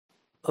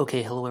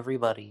Okay, hello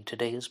everybody.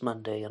 Today is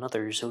Monday,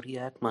 another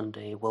Zodiac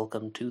Monday.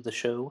 Welcome to the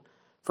show.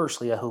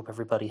 Firstly, I hope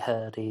everybody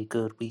had a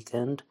good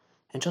weekend.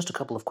 And just a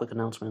couple of quick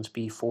announcements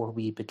before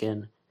we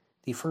begin.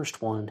 The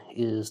first one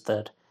is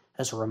that,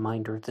 as a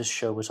reminder, this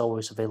show is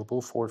always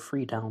available for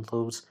free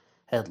downloads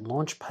at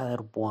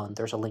Launchpad 1.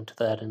 There's a link to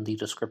that in the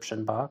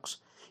description box.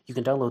 You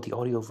can download the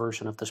audio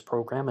version of this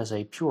program as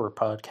a pure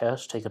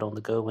podcast, take it on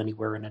the go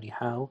anywhere and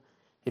anyhow.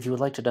 If you would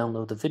like to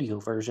download the video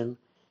version,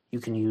 you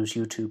can use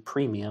YouTube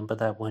Premium, but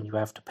that one you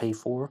have to pay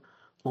for.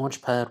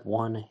 Launchpad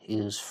 1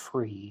 is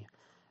free.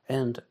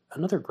 And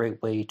another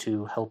great way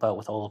to help out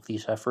with all of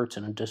these efforts,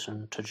 in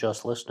addition to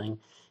just listening,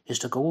 is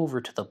to go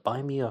over to the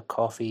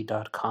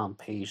buymeacoffee.com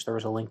page. There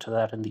is a link to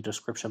that in the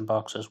description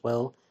box as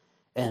well.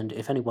 And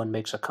if anyone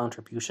makes a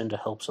contribution to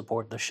help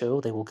support the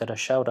show, they will get a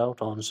shout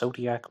out on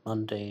Zodiac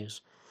Mondays.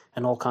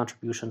 And all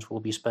contributions will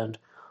be spent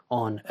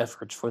on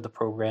efforts for the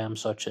program,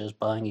 such as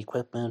buying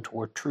equipment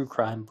or true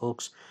crime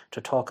books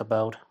to talk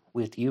about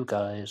with you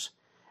guys.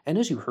 And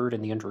as you heard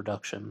in the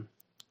introduction,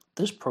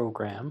 this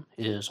program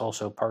is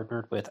also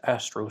partnered with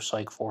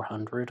Astropsych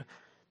 400.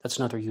 That's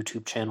another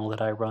YouTube channel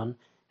that I run,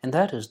 and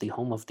that is the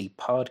home of the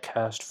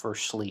Podcast for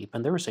Sleep.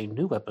 And there is a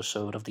new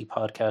episode of the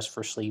Podcast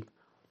for Sleep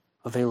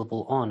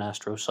available on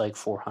Astropsych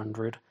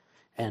 400,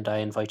 and I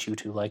invite you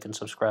to like and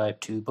subscribe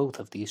to both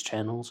of these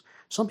channels.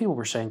 Some people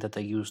were saying that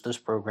they use this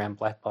program,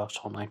 Black Box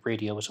All Night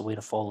Radio, as a way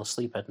to fall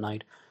asleep at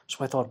night,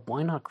 so I thought,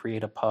 why not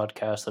create a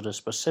podcast that is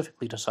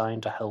specifically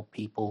designed to help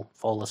people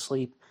fall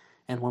asleep?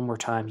 And one more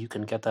time, you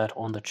can get that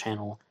on the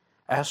channel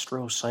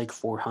Astropsych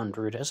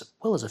 400, as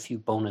well as a few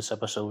bonus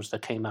episodes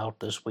that came out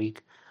this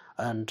week.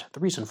 And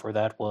the reason for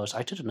that was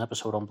I did an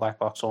episode on Black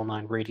Box All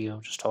Night Radio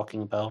just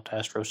talking about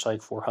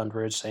Astropsych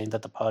 400, saying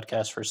that the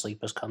podcast for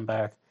sleep has come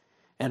back,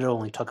 and it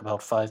only took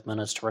about 5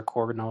 minutes to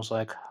record, and I was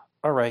like,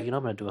 all right, I'm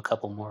going to do a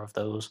couple more of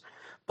those.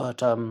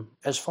 But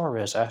as far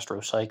as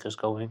Astropsych is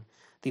going,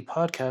 the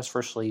podcast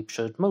for sleep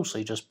should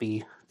mostly just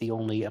be the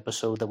only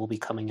episode that will be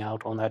coming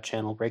out on that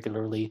channel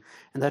regularly,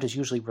 and that is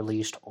usually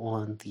released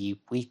on the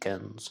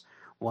weekends.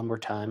 One more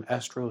time,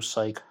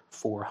 Astropsych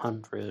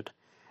 400.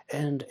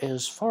 And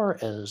as far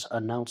as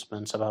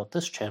announcements about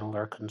this channel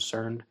are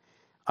concerned,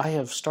 I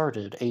have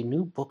started a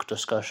new book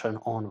discussion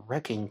on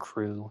Wrecking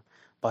Crew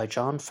by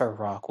John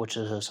Farrock, which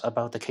is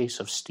about the case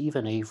of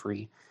Stephen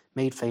Avery,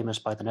 made famous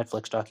by the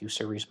Netflix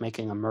docuseries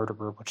Making a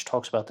Murderer, which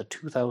talks about the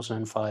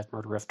 2005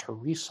 murder of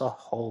Teresa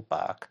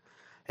Halbach.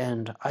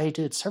 And I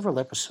did several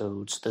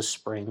episodes this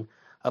spring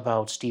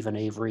about Stephen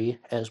Avery,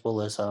 as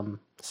well as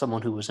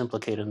someone who was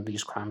implicated in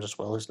these crimes as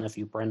well, his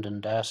nephew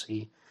Brendan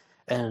Dassey.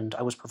 And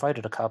I was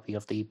provided a copy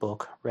of the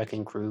book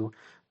Wrecking Crew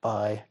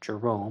by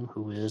Jerome,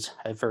 who is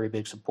a very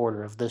big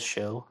supporter of this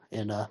show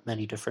in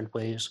many different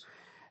ways,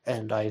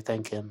 and I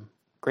thank him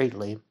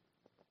greatly.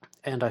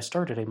 And I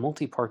started a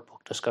multi-part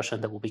book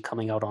discussion that will be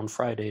coming out on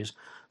Fridays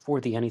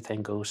for the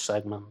Anything Goes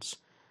segments.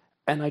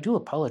 And I do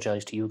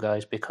apologize to you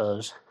guys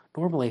because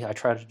normally I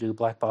try to do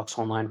Black Box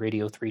Online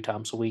Radio 3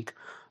 times a week.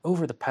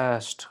 Over the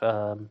past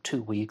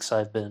 2 weeks,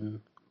 I've been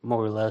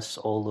more or less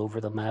all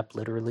over the map,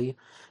 literally,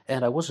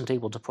 and I wasn't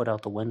able to put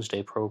out the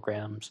Wednesday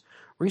programs.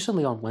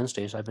 Recently on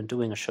Wednesdays, I've been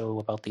doing a show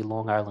about the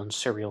Long Island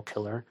serial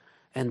killer,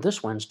 and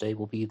this Wednesday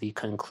will be the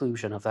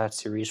conclusion of that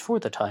series for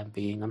the time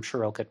being. I'm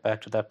sure I'll get back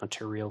to that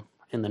material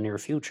in the near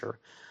future.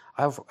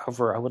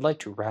 However, I would like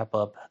to wrap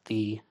up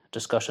the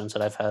discussions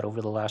that I've had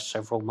over the last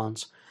several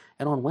months,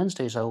 and on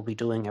Wednesdays I will be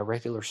doing a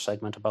regular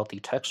segment about the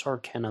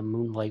Texarkana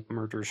Moonlight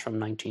Murders from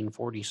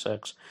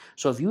 1946.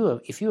 So if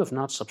you have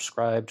not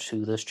subscribed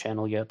to this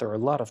channel yet, there are a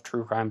lot of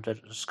true crime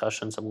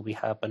discussions that will be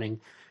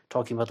happening,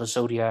 talking about the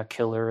Zodiac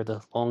killer,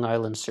 the Long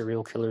Island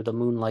serial killer, the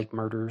Moonlight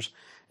Murders,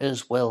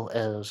 as well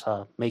as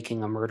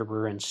Making a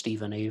Murderer and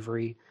Stephen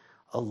Avery.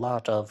 A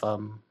lot of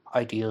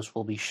ideas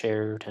will be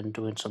shared and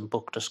doing some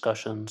book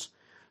discussions.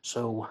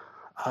 So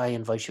I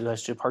invite you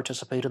guys to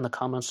participate in the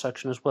comments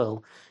section as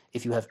well.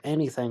 If you have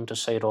anything to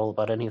say at all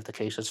about any of the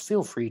cases,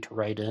 feel free to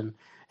write in.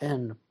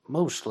 And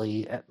most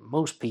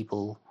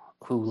people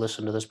who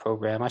listen to this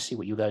program, I see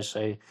what you guys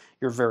say.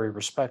 You're very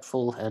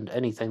respectful, and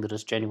anything that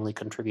is genuinely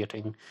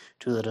contributing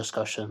to the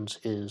discussions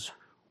is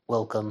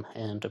welcome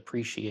and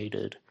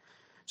appreciated.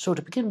 So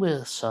to begin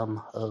with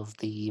some of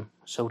the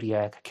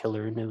Zodiac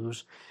killer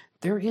news,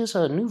 there is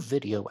a new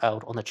video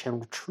out on the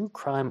channel True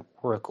Crime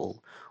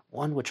Oracle,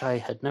 one which I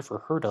had never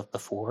heard of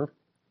before,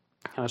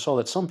 and I saw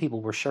that some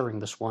people were sharing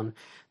this one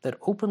that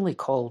openly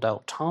called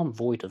out Tom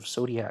Voigt of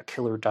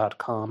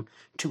ZodiacKiller.com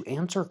to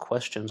answer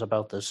questions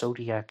about the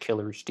Zodiac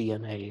Killer's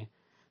DNA.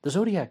 The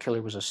Zodiac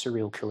Killer was a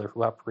serial killer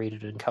who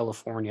operated in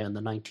California in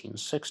the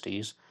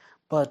 1960s,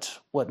 but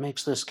what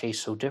makes this case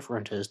so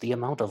different is the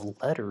amount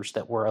of letters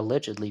that were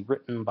allegedly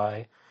written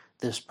by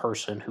this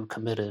person who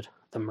committed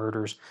the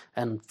murders,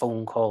 and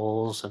phone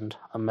calls, and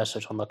a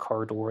message on the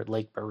car door at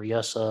Lake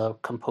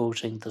Berryessa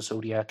composing the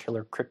Zodiac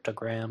Killer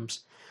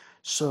cryptograms.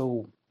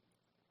 So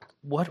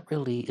what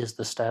really is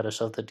the status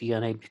of the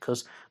DNA?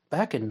 Because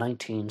back in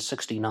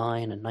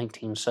 1969 and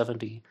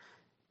 1970,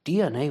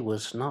 DNA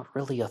was not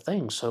really a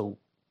thing, so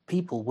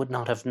people would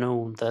not have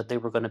known that they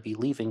were going to be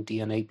leaving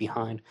DNA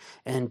behind,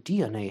 and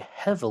DNA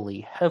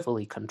heavily,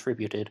 heavily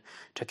contributed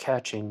to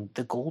catching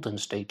the Golden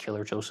State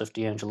Killer, Joseph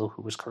D'Angelo,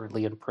 who is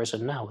currently in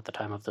prison now at the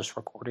time of this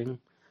recording.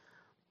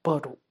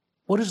 But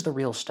what is the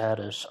real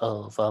status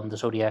of the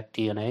Zodiac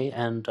DNA,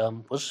 and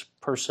was this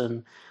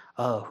person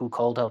who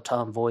called out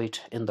Tom Voigt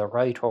in the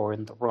right or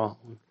in the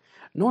wrong?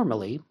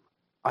 Normally,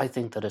 I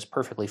think that it's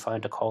perfectly fine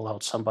to call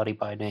out somebody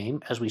by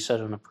name, as we said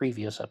in a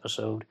previous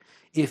episode,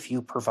 if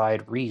you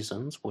provide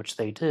reasons, which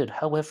they did.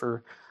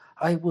 However,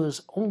 I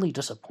was only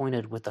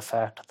disappointed with the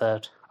fact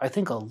that I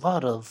think a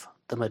lot of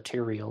the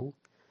material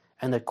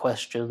and the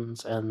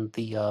questions and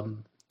the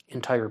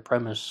entire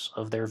premise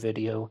of their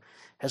video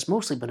has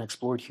mostly been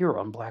explored here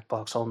on Black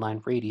Box All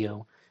 9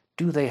 Radio.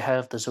 Do they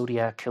have the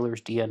Zodiac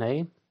Killer's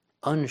DNA?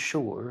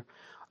 Unsure.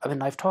 I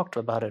mean, I've talked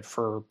about it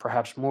for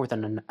perhaps more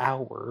than an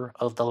hour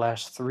of the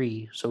last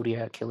 3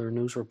 Zodiac Killer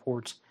news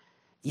reports.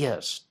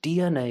 Yes,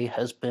 DNA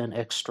has been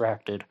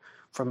extracted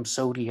from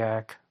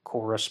Zodiac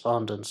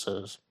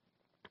correspondences.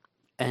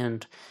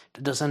 And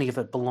does any of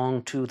it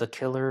belong to the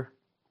killer?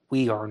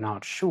 We are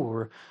not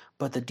sure,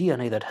 but the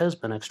DNA that has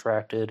been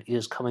extracted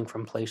is coming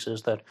from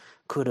places that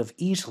could have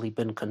easily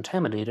been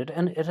contaminated,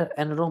 and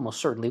it almost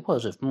certainly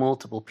was if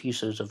multiple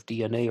pieces of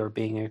DNA are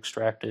being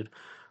extracted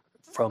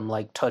from,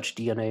 like, touch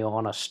DNA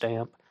on a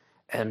stamp,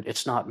 and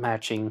it's not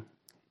matching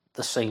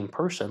the same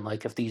person.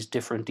 Like, if these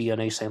different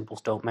DNA samples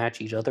don't match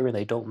each other and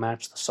they don't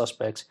match the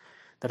suspects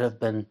that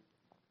have been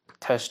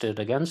tested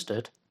against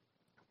it,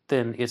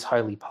 then it's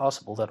highly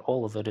possible that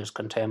all of it is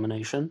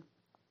contamination,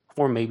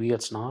 or maybe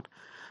it's not.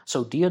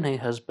 So DNA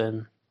has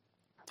been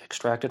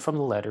extracted from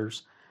the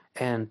letters,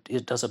 and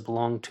does it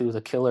belong to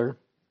the killer?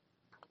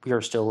 We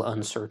are still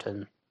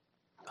uncertain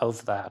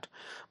of that,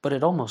 but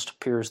it almost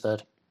appears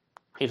that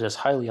it is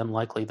highly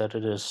unlikely that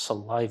it is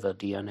saliva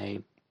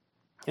DNA.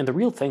 And the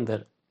real thing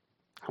that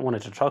I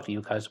wanted to talk to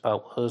you guys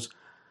about was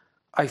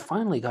I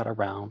finally got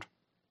around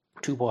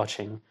to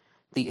watching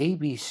the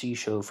ABC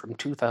show from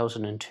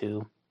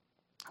 2002,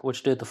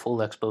 which did the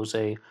full expose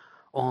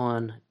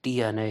on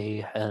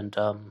DNA and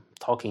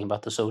talking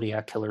about the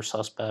Zodiac Killer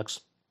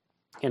suspects.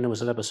 And it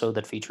was an episode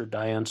that featured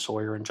Diane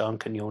Sawyer and John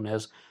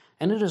Quinones,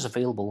 and it is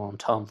available on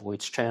Tom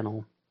Voigt's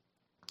channel.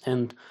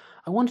 And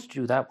I wanted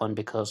to do that one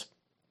because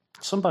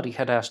somebody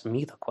had asked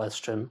me the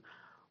question,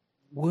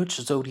 which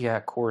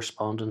Zodiac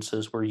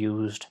correspondences were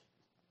used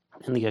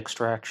in the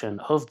extraction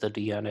of the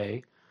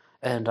DNA?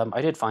 And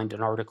I did find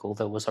an article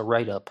that was a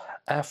write-up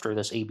after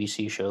this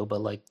ABC show,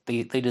 but like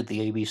they did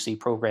the ABC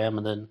program,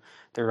 and then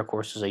there, of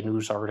course, is a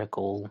news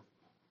article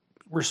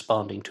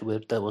responding to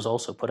it that was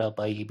also put out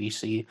by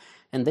ABC,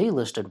 and they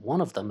listed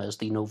one of them as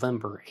the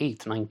November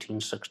 8th,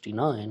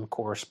 1969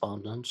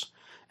 correspondence.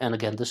 And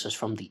again, this is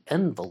from the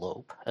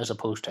envelope, as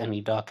opposed to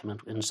any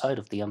document inside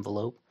of the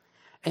envelope.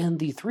 And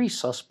the 3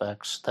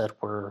 suspects that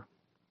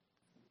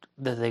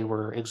they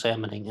were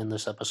examining in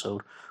this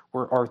episode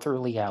were Arthur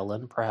Lee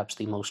Allen, perhaps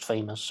the most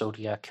famous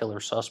Zodiac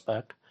Killer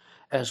suspect,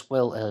 as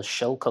well as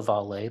Shel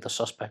Cavalli, the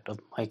suspect of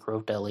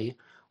Micro Deli,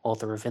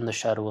 author of In the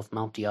Shadow of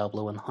Mount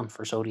Diablo and Hunt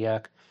for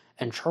Zodiac,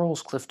 and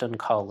Charles Clifton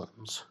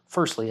Collins.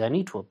 Firstly, I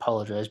need to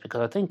apologize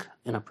because I think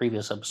in a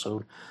previous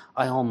episode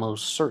I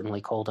almost certainly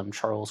called him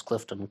Charles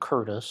Clifton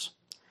Curtis,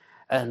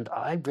 and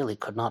I really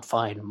could not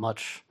find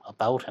much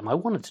about him. I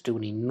wanted to do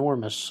an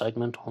enormous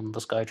segment on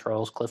this guy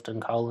Charles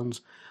Clifton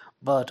Collins,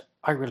 but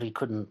I really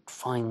couldn't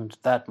find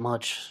that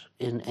much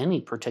in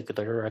any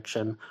particular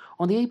direction.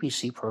 On the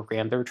ABC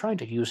program, they were trying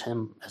to use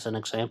him as an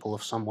example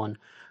of someone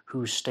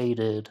who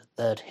stated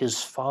that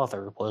his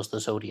father was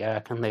the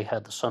Zodiac, and they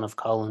had the son of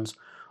Collins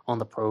on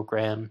the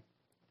program.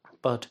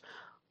 But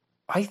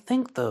I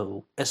think,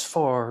 though, as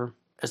far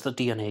as the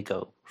DNA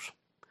goes,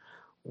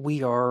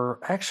 we are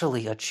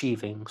actually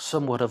achieving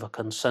somewhat of a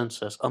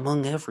consensus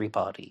among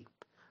everybody,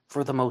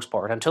 for the most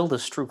part, until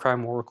this True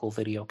Crime Oracle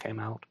video came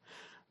out,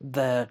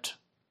 that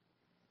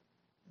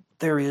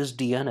there is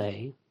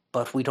DNA,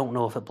 but we don't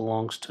know if it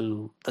belongs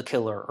to the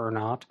killer or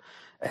not,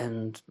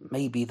 and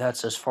maybe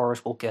that's as far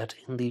as we'll get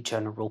in the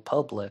general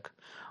public.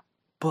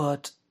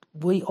 But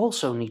we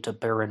also need to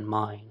bear in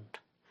mind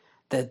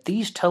that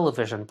these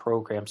television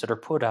programs that are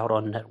put out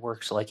on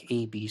networks like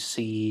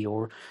ABC,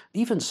 or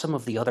even some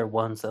of the other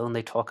ones that when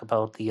they talk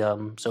about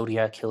the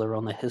Zodiac Killer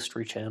on the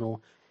History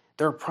Channel,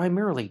 they're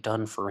primarily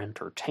done for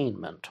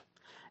entertainment.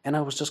 And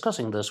I was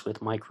discussing this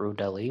with Mike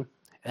Rodelli,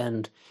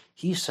 and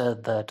he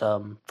said that,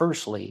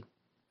 firstly,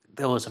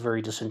 that was a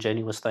very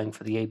disingenuous thing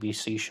for the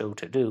ABC show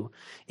to do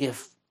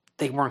if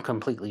they weren't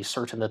completely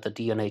certain that the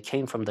DNA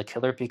came from the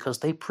killer, because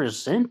they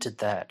presented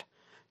that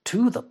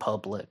to the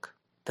public,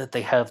 that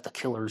they have the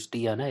killer's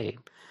DNA,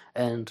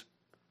 and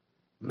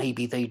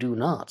maybe they do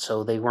not,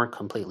 so they weren't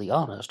completely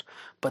honest.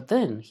 But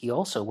then he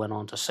also went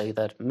on to say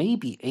that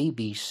maybe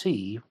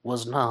ABC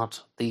was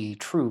not the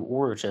true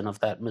origin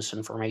of that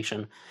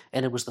misinformation,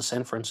 and it was the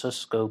San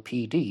Francisco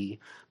PD,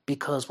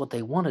 because what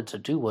they wanted to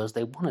do was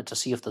they wanted to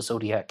see if the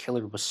Zodiac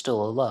Killer was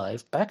still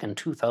alive. Back in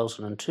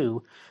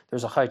 2002,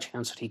 there's a high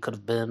chance that he could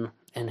have been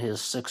in his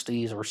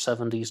 60s or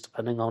 70s,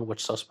 depending on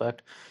which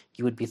suspect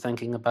you would be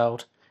thinking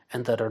about,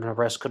 and that an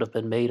arrest could have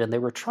been made, and they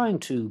were trying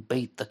to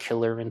bait the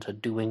killer into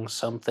doing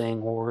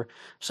something or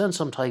send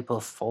some type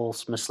of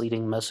false,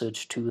 misleading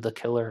message to the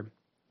killer.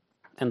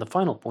 And the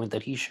final point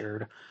that he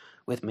shared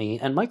with me,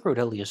 and Mike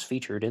Rodelli is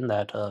featured in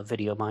that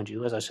video, mind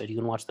you. As I said, you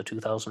can watch the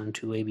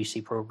 2002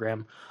 ABC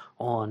program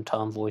on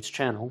Tom Voigt's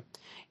channel.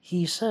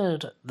 He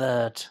said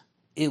that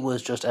it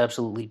was just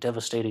absolutely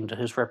devastating to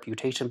his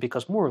reputation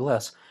because, more or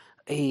less,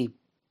 a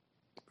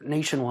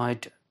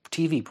nationwide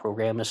TV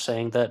program is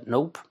saying that,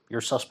 nope,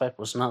 your suspect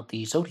was not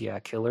the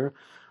Zodiac killer,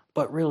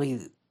 but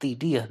really the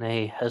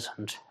DNA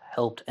hasn't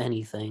helped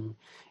anything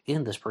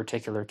in this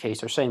particular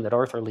case. They're saying that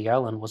Arthur Lee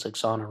Allen was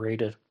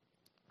exonerated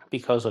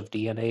because of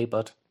DNA,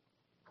 but,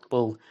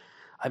 well,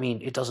 I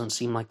mean, it doesn't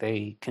seem like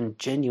they can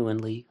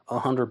genuinely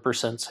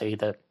 100% say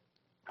that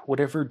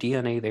whatever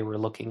DNA they were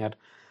looking at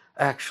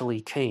actually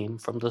came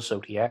from the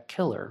Zodiac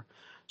killer.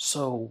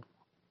 So,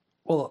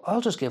 well, I'll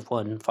just give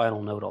one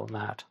final note on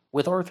that.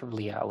 With Arthur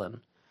Lee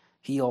Allen,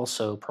 he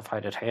also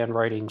provided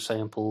handwriting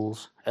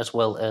samples, as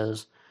well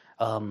as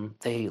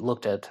they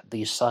looked at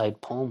the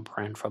side palm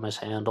print from his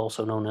hand,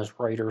 also known as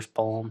writer's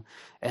palm,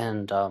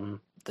 and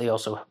they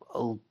also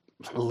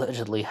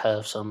allegedly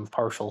have some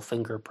partial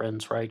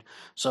fingerprints, right?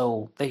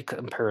 So they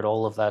compared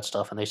all of that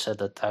stuff, and they said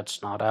that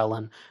that's not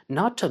Allen.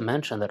 Not to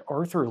mention that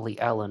Arthur Lee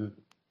Allen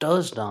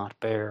does not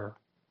bear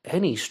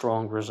any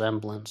strong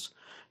resemblance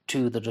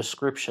to the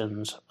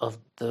descriptions of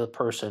the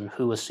person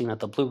who was seen at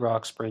the Blue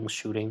Rock Springs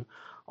shooting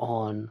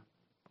on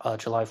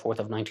July 4th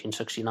of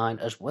 1969,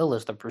 as well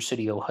as the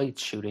Presidio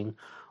Heights shooting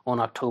on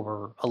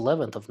October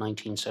 11th of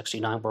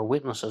 1969, where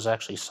witnesses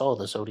actually saw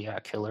the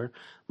Zodiac killer.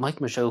 Mike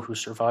Mageau, who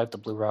survived the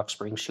Blue Rock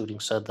Springs shooting,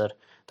 said that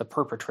the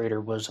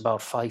perpetrator was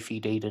about 5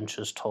 feet 8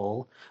 inches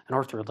tall, and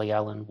Arthur Lee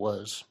Allen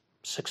was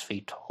 6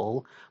 feet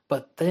tall.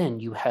 But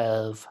then you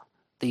have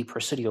the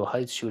Presidio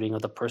Heights shooting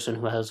of the person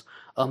who has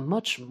a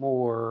much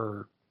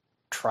more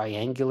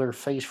triangular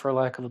face, for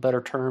lack of a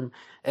better term,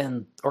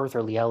 and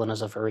Arthur Lee Allen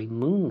is a very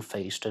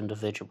moon-faced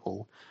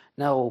individual.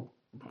 Now,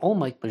 all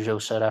Mike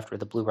Mageau said after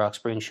the Blue Rock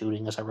Springs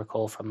shooting, as I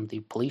recall from the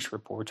police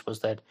reports,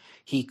 was that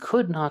he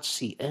could not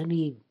see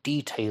any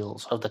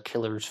details of the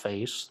killer's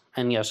face,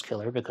 and yes,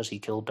 killer, because he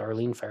killed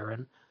Darlene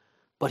Ferrin,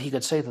 but he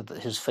could say that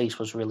his face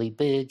was really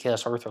big.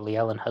 Yes, Arthur Lee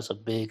Allen has a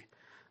big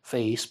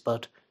face,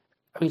 but,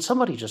 I mean,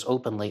 somebody just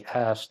openly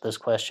asked this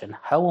question,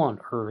 how on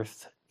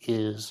earth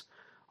is...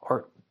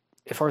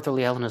 if Arthur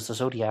Lee Allen is the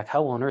Zodiac,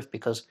 how on earth?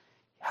 Because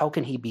how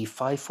can he be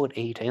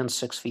 5'8" and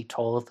 6 feet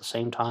tall at the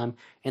same time?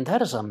 And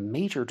that is a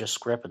major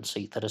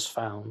discrepancy that is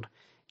found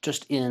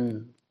just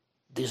in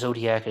the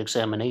Zodiac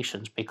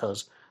examinations,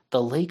 because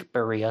the Lake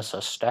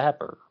Berryessa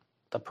stabber,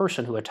 the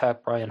person who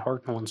attacked Brian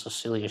Hartnell and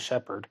Cecilia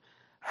Shepard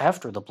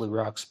after the Blue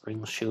Rock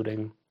Springs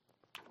shooting,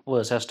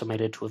 was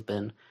estimated to have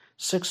been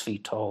 6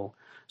 feet tall.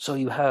 So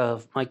you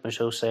have Mike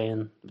Mageau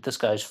saying this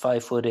guy's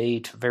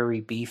 5'8",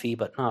 very beefy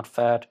but not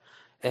fat,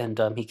 and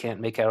he can't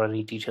make out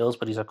any details,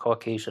 but he's a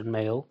Caucasian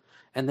male.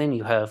 And then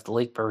you have the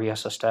Lake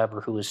Berryessa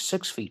stabber, who is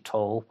 6 feet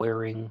tall,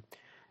 wearing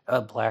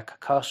a black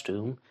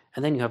costume.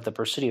 And then you have the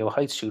Presidio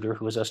Heights shooter,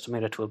 who is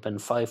estimated to have been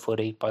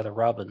 5'8" by the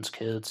Robbins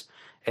kids.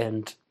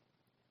 And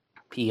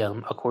he,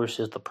 of course,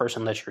 is the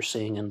person that you're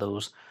seeing in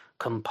those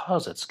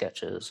composite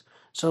sketches.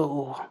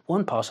 So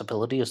one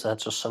possibility is that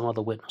just some of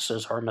the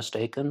witnesses are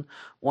mistaken.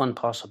 One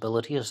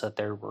possibility is that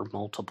there were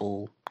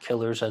multiple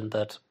killers and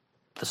that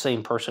the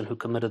same person who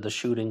committed the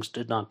shootings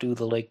did not do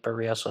the Lake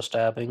Berryessa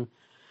stabbing.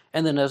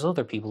 And then, as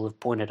other people have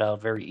pointed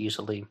out very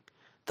easily,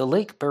 the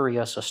Lake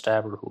Berryessa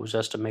stabber, who was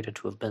estimated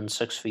to have been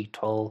 6 feet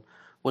tall,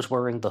 was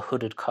wearing the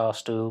hooded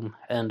costume,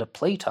 and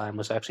Playtime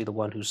was actually the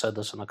one who said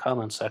this in the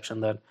comments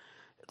section, that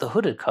the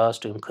hooded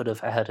costume could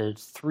have added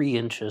 3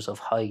 inches of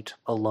height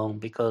alone,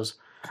 because,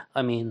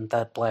 I mean,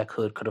 that black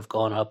hood could have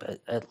gone up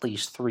at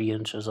least 3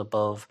 inches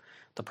above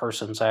the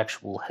person's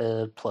actual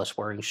head, plus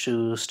wearing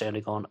shoes,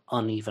 standing on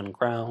uneven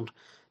ground.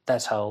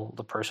 That's how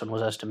the person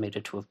was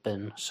estimated to have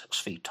been 6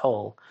 feet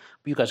tall.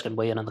 You guys can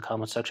weigh in the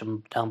comment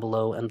section down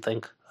below and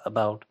think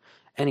about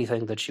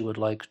anything that you would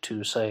like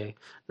to say.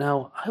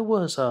 Now, I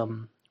was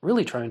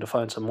really trying to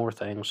find some more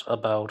things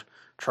about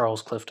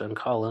Charles Clifton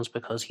Collins,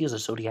 because he is a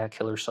Zodiac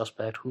killer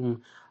suspect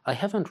whom I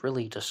haven't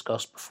really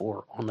discussed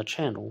before on the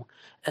channel,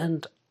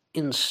 and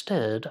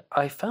instead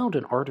I found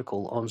an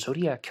article on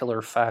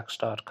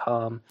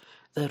ZodiacKillerFacts.com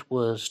that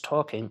was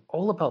talking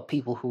all about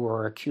people who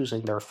are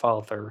accusing their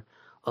father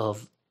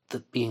of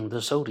being the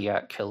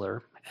Zodiac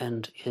killer,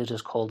 and it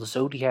is called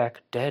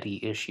Zodiac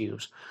Daddy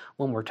Issues.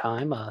 One more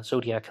time,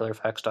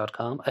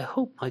 ZodiacKillerFacts.com. I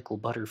hope Michael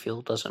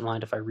Butterfield doesn't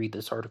mind if I read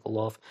this article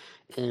off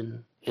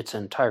in its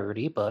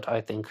entirety, but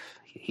I think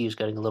he's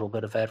getting a little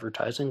bit of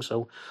advertising,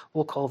 so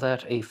we'll call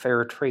that a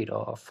fair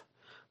trade-off.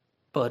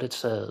 But it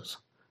says,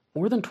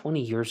 more than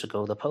 20 years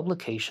ago, the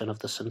publication of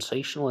the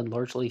sensational and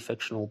largely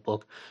fictional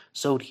book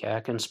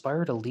Zodiac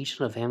inspired a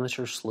legion of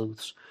amateur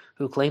sleuths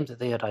who claimed that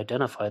they had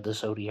identified the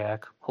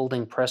Zodiac,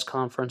 holding press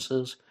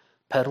conferences,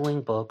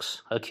 peddling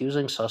books,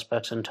 accusing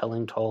suspects, and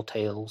telling tall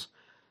tales.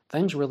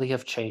 things really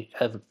have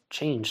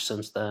changed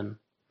since then.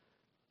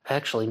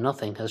 Actually,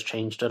 nothing has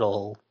changed at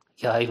all.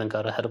 Yeah, I even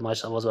got ahead of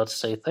myself. I was about to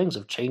say things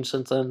have changed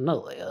since then.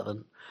 No, they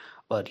haven't.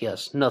 But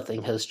yes,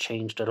 nothing has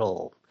changed at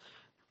all.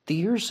 The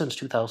years since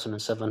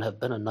 2007 have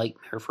been a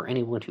nightmare for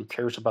anyone who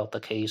cares about the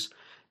case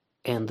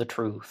and the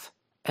truth.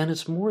 And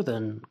it's more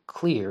than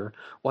clear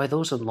why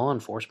those in law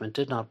enforcement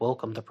did not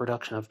welcome the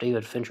production of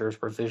David Fincher's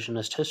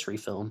revisionist history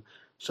film,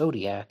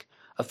 Zodiac,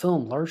 a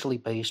film largely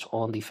based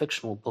on the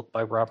fictional book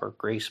by Robert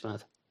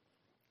Graysmith.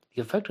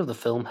 The effect of the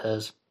film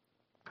has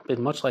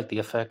been much like the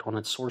effect on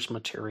its source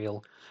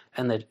material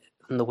and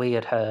the way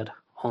it had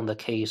on the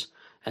case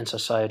and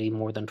society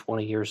more than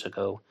 20 years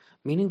ago,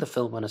 meaning the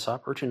film and its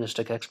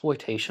opportunistic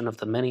exploitation of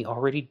the many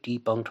already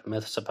debunked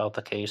myths about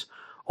the case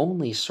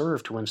only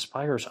serve to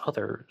inspire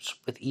others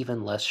with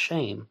even less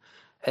shame.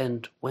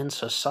 And when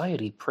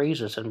society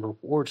praises and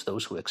rewards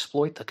those who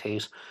exploit the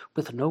case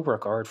with no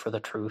regard for the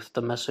truth,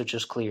 the message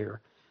is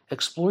clear.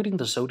 Exploiting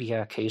the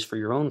Zodiac case for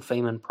your own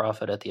fame and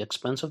profit at the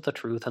expense of the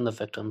truth and the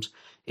victims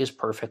is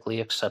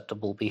perfectly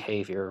acceptable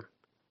behavior.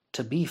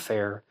 To be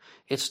fair,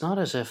 it's not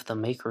as if the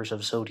makers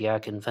of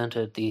Zodiac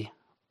invented the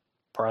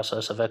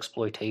process of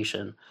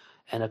exploitation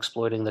and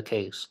exploiting the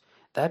case.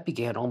 That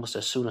began almost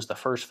as soon as the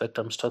first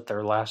victims took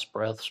their last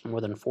breaths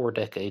more than 4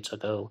 decades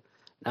ago.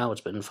 Now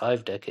it's been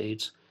 5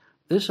 decades.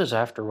 This is,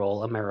 after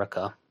all,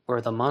 America,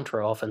 where the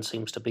mantra often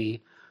seems to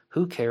be,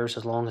 who cares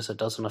as long as it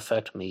doesn't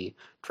affect me,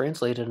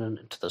 translated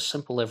into the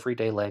simple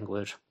everyday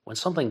language. When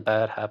something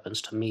bad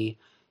happens to me,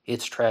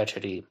 it's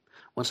tragedy.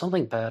 When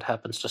something bad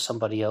happens to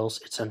somebody else,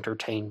 it's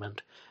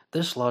entertainment.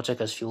 This logic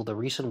has fueled the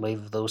recent wave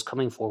of those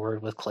coming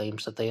forward with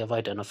claims that they have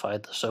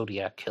identified the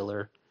Zodiac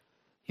killer.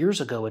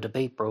 Years ago, a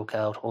debate broke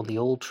out on the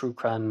old true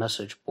crime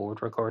message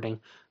board regarding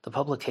the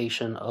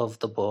publication of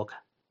the book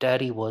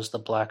Daddy Was the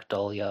Black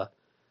Dahlia.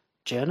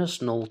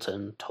 Janice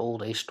Knowlton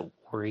told a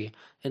story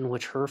in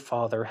which her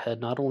father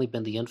had not only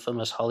been the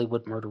infamous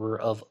Hollywood murderer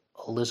of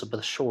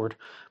Elizabeth Short,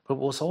 but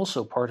was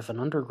also part of an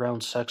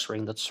underground sex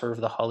ring that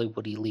served the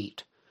Hollywood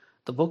elite.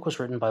 The book was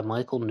written by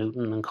Michael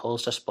Newton and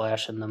caused a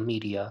splash in the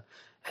media,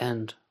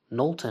 and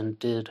Knowlton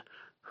did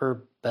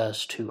her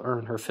best to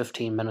earn her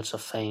 15 minutes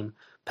of fame,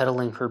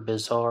 peddling her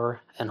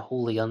bizarre and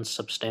wholly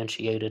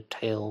unsubstantiated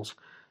tales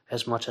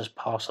as much as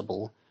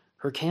possible.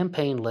 Her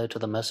campaign led to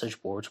the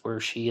message boards where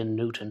she and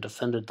Newton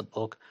defended the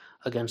book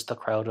against the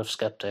crowd of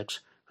skeptics,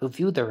 who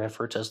viewed their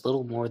efforts as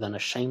little more than a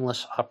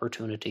shameless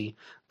opportunity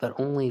that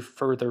only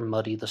further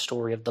muddied the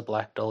story of the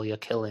Black Dahlia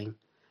killing.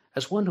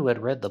 As one who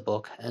had read the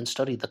book and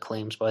studied the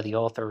claims by the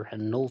author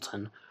and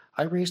Knowlton,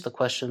 I raised the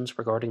questions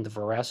regarding the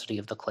veracity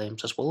of the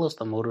claims as well as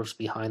the motives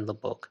behind the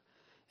book.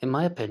 In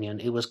my opinion,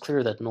 it was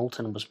clear that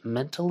Knowlton was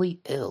mentally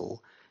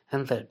ill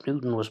and that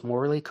Newton was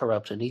morally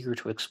corrupt and eager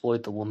to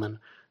exploit the woman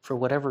for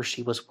whatever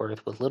she was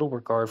worth with little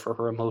regard for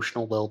her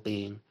emotional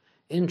well-being.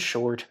 In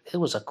short, it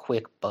was a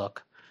quick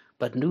buck,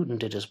 but Newton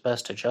did his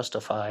best to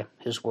justify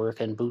his work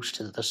and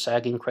boost the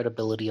sagging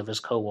credibility of his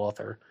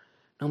co-author.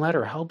 No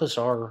matter how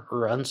bizarre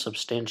or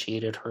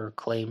unsubstantiated her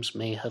claims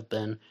may have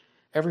been,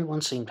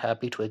 everyone seemed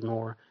happy to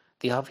ignore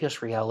the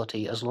obvious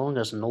reality as long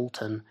as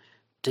Knowlton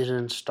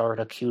didn't start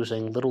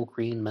accusing little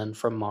green men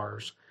from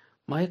Mars.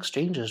 My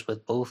exchanges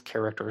with both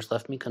characters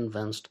left me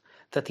convinced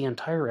that the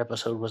entire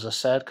episode was a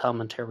sad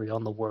commentary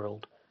on the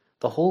world.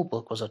 The whole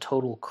book was a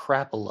total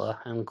crapola,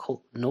 and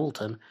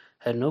Knowlton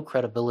had no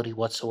credibility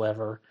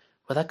whatsoever.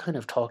 But that kind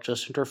of talk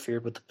just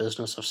interfered with the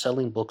business of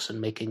selling books and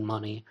making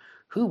money.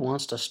 Who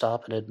wants to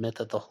stop and admit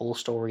that the whole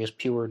story is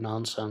pure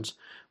nonsense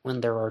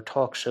when there are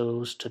talk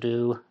shows to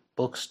do,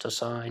 books to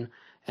sign,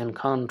 and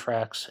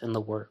contracts in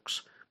the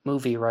works,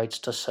 movie rights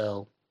to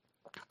sell?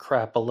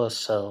 Crapola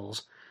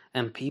sells,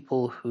 and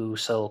people who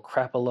sell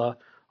crapola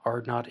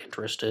are not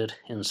interested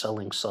in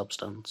selling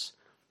substance.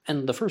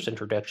 And the first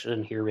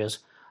introduction here is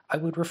I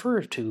would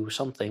refer to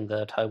something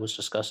that I was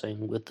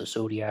discussing with the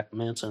Zodiac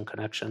Manson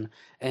connection,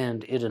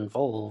 and it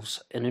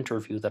involves an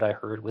interview that I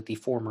heard with the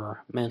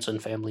former Manson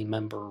family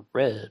member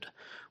Red,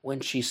 when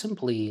she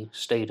simply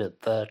stated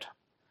that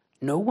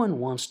no one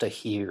wants to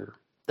hear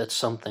that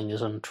something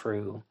isn't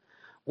true.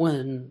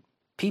 When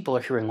people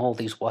are hearing all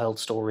these wild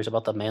stories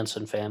about the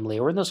Manson family,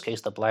 or in this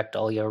case, the Black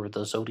Dahlia or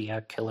the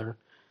Zodiac Killer,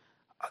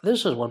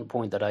 this is one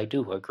point that I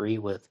do agree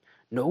with.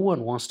 No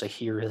one wants to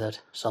hear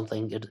that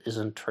something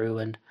isn't true,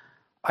 and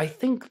I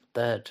think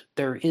that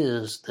there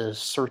is this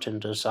certain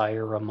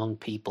desire among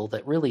people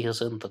that really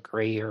is in the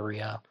gray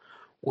area,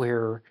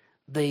 where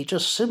they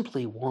just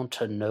simply want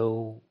to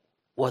know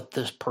what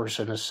this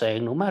person is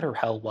saying, no matter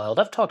how wild.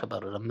 I've talked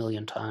about it a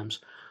million times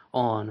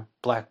on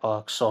Black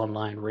Box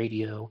Online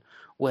Radio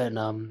when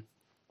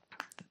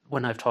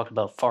I've talked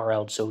about far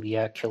out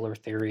Zodiac killer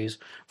theories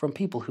from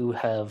people who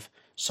have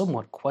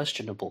somewhat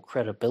questionable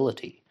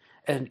credibility.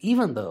 And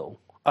even though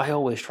I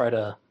always try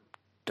to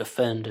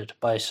defend it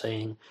by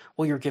saying,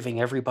 well, you're giving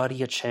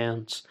everybody a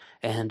chance,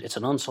 and it's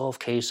an unsolved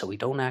case, so we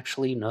don't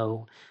actually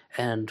know,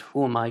 and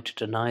who am I to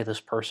deny this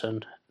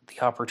person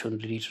the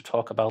opportunity to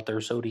talk about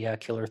their Zodiac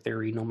killer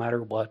theory no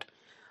matter what?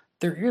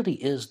 There really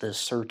is this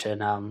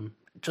certain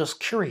just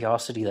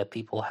curiosity that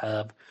people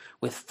have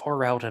with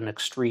far out and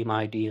extreme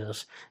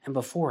ideas. And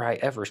before I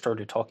ever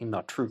started talking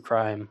about true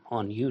crime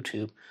on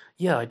YouTube,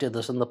 yeah, I did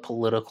this in the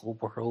political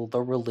world,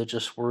 the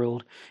religious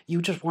world.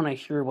 You just want to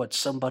hear what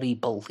somebody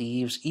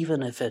believes,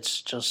 even if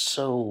it's just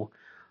so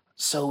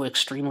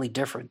extremely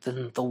different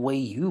than the way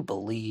you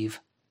believe.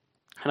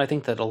 And I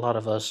think that a lot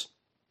of us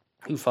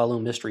who follow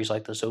mysteries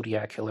like the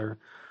Zodiac Killer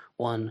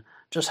one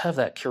just have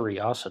that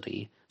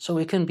curiosity. So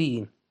it can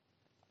be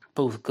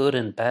both good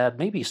and bad.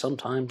 Maybe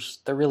sometimes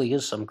there really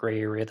is some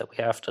gray area that we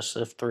have to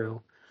sift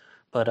through.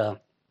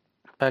 But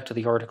back to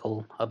the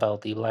article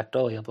about the Black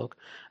Dahlia book.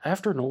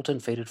 After Knowlton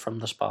faded from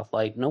the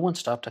spotlight, no one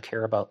stopped to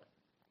care about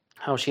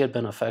how she had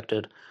been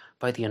affected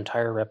by the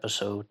entire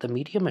episode. The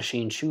media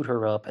machine chewed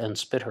her up and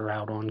spit her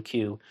out on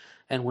cue,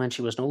 and when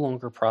she was no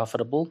longer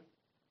profitable,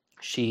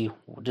 she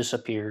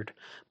disappeared.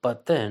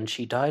 But then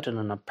she died in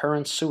an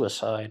apparent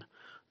suicide.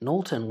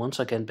 Knowlton once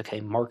again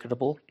became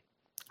marketable,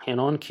 and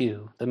on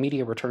cue, the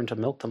media returned to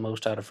milk the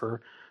most out of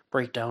her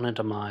breakdown and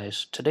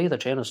demise. Today, the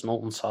Janice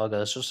Knowlton saga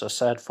is just a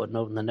sad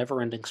footnote in the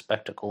never-ending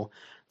spectacle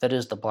that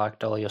is the Black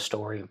Dahlia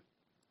story.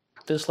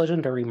 This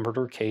legendary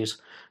murder case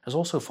has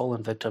also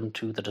fallen victim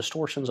to the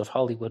distortions of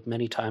Hollywood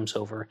many times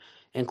over,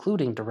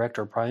 including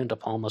director Brian De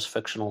Palma's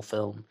fictional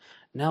film.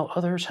 Now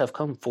others have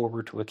come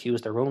forward to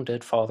accuse their own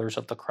dead fathers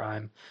of the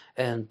crime,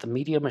 and the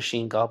media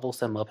machine gobbles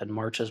them up and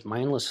marches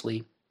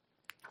mindlessly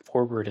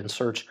forward in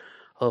search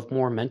of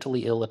more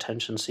mentally ill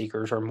attention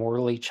seekers or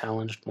morally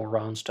challenged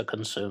morons to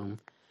consume.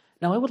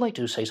 Now, I would like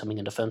to say something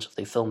in defense of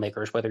the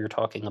filmmakers, whether you're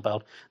talking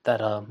about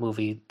that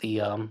movie,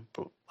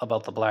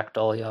 about the Black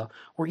Dahlia,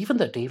 or even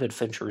the David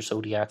Fincher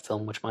Zodiac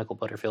film, which Michael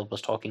Butterfield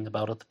was talking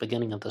about at the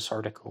beginning of this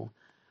article.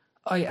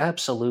 I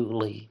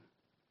absolutely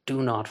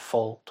do not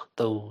fault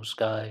those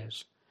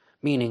guys,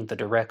 meaning the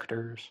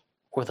directors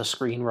or the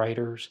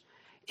screenwriters,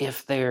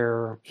 if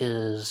there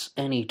is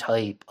any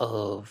type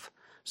of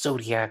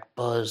Zodiac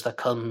buzz that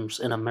comes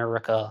in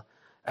America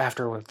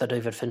after the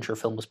David Fincher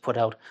film was put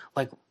out,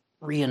 like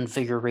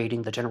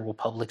reinvigorating the general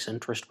public's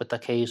interest with the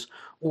case,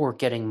 or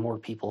getting more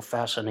people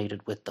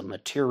fascinated with the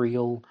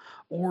material,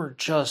 or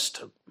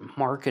just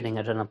marketing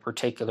it in a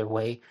particular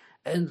way.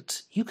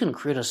 And you can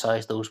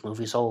criticize those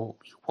movies all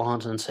you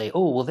want and say,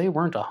 oh, well, they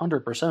weren't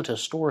 100%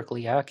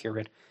 historically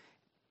accurate.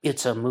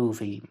 It's a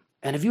movie.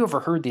 And have you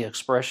ever heard the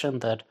expression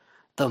that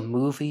the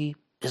movie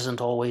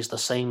isn't always the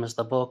same as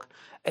the book?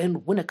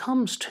 And when it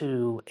comes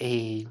to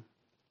a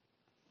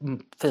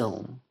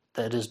film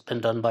that has been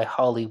done by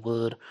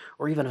Hollywood,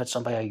 or even if it's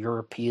done by a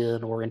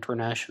European or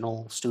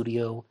international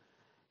studio,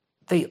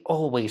 they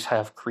always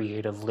have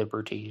creative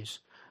liberties,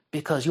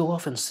 because you'll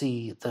often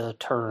see the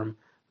term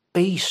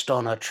based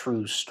on a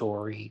true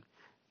story,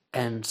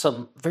 and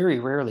some very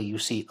rarely you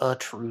see a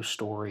true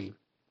story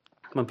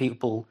when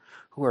people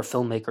who are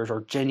filmmakers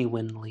are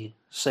genuinely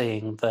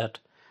saying that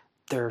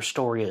their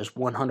story is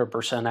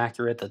 100%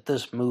 accurate, that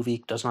this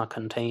movie does not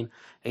contain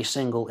a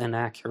single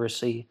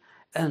inaccuracy.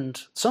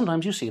 And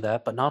sometimes you see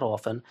that, but not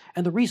often.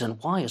 And the reason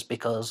why is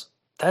because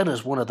that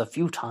is one of the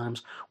few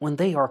times when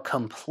they are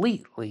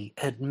completely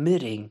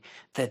admitting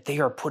that they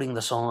are putting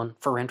this on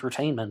for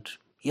entertainment.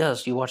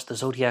 Yes, you watch the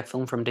Zodiac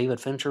film from David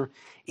Fincher,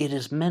 it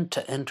is meant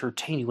to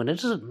entertain you, and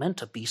it isn't meant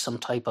to be some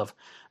type of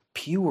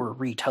pure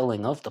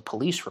retelling of the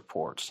police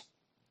reports.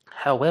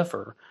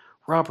 However,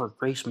 Robert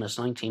Graysmith's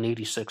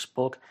 1986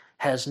 book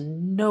has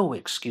no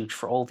excuse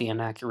for all the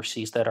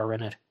inaccuracies that are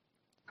in it,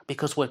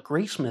 because what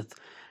Graysmith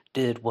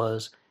did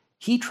was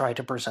he tried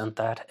to present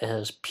that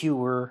as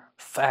pure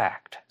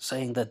fact,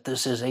 saying that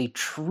this is a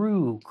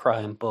true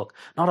crime book,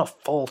 not a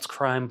false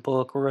crime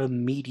book or a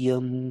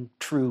medium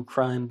true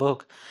crime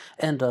book.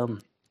 And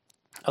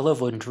I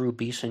love when Drew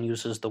Beeson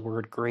uses the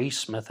word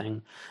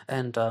graysmithing,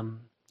 and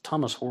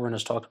Thomas Horan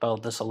has talked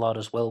about this a lot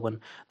as well,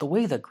 when the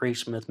way that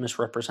Graysmith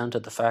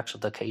misrepresented the facts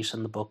of the case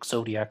in the book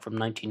Zodiac from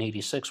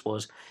 1986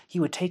 was he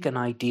would take an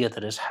idea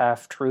that is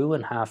half true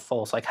and half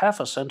false, like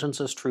half a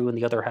sentence is true and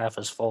the other half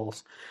is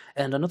false.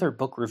 And another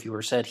book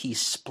reviewer said he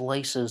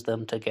splices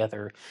them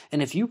together.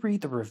 And if you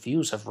read the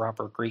reviews of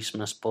Robert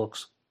Graysmith's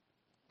books,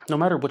 no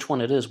matter which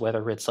one it is,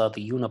 whether it's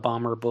the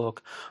Unabomber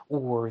book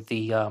or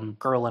the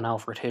Girl in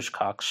Alfred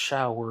Hitchcock's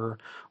Shower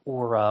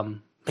or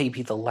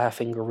maybe The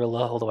Laughing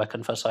Gorilla, although I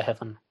confess I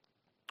haven't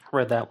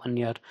read that one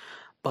yet.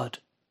 But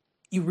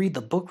you read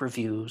the book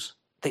reviews,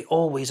 they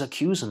always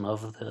accuse him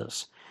of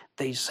this.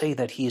 They say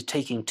that he is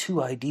taking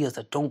two ideas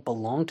that don't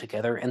belong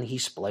together and he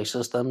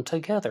splices them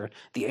together.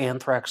 The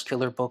Anthrax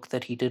Killer book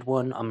that he did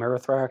one,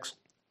 Amerithrax,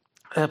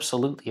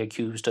 absolutely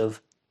accused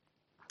of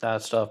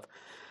that stuff.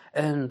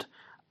 And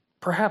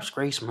perhaps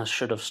Graysmith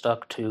should have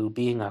stuck to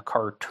being a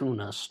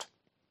cartoonist.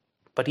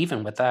 But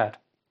even with that,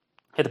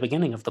 at the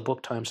beginning of the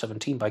book Time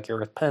 17 by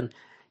Gareth Penn,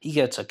 he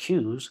gets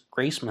accused,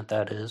 Graysmith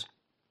that is,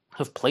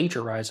 of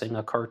plagiarizing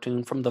a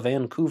cartoon from the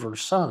Vancouver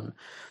Sun.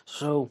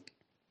 So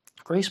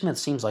Graysmith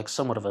seems like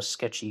somewhat of a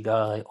sketchy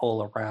guy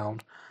all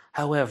around.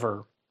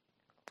 However,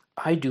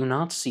 I do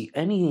not see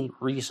any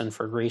reason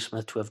for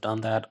Graysmith to have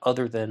done that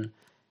other than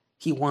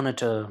he wanted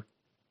to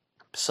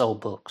sell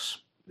books.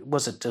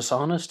 Was it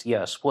dishonest?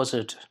 Yes. Was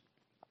it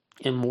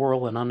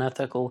immoral and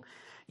unethical?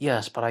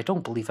 Yes, but I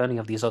don't believe any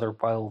of these other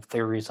wild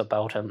theories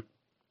about him.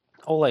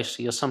 All I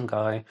see is some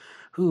guy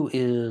who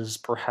is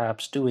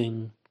perhaps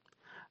doing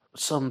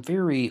some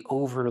very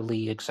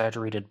overly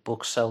exaggerated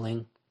book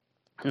selling,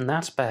 and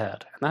that's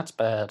bad. And that's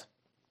bad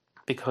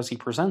because he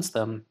presents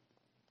them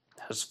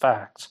as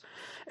facts.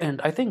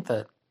 And I think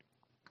that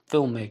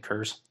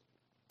filmmakers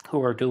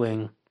who are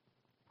doing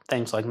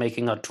things like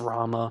making a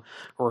drama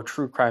or a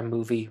true crime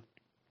movie,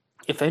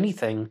 if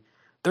anything,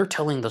 they're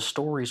telling the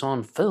stories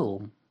on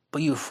film.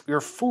 But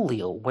you're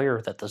fully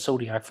aware that the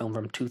Zodiac film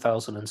from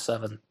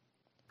 2007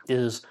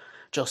 is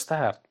just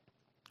that.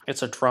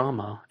 It's a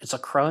drama. It's a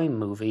crime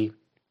movie.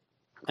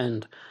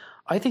 And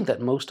I think that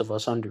most of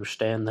us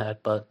understand that,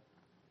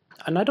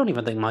 and I don't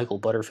even think Michael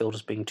Butterfield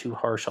is being too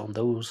harsh on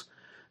those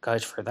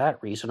guys for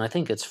that reason. I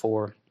think it's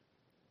for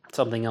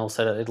something else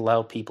that it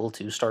allowed people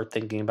to start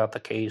thinking about the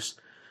case.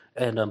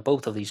 And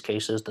both of these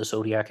cases, the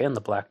Zodiac and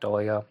the Black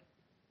Dahlia,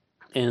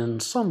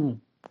 and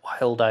some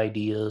wild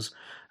ideas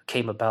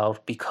came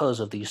about because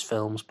of these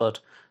films. But,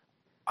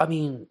 I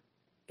mean,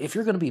 if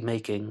you're going to be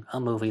making a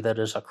movie that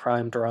is a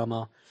crime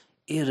drama,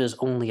 it is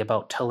only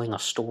about telling a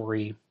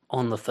story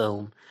on the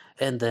film,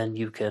 and then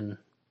you can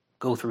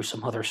go through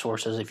some other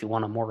sources if you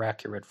want a more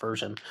accurate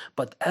version.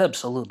 But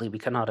absolutely, we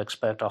cannot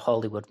expect a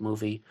Hollywood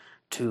movie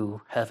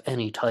to have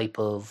any type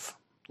of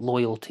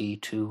loyalty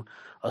to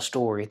a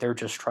story. They're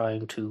just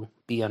trying to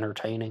be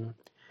entertaining.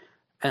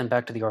 And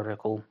back to the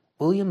article.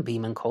 William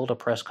Beeman called a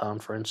press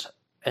conference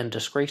and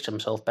disgraced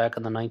himself back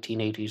in the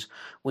 1980s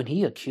when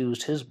he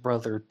accused his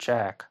brother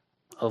Jack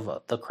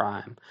of the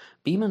crime.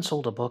 Beeman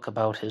sold a book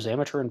about his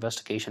amateur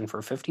investigation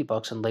for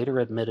 $50 and later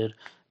admitted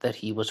that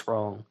he was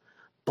wrong.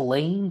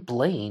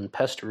 Blaine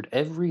pestered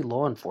every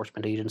law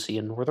enforcement agency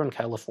in Northern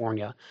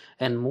California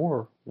and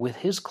more with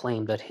his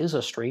claim that his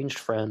estranged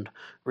friend,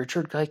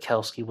 Richard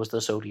Gaikowski, was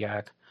the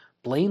Zodiac.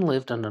 Blaine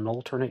lived in an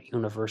alternate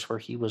universe where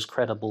he was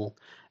credible,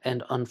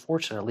 and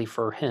unfortunately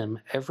for him,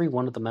 every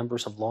one of the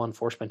members of law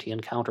enforcement he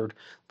encountered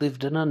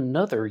lived in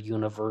another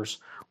universe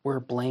where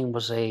Blaine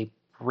was a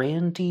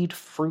brandied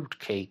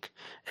fruitcake,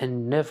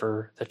 and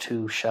never the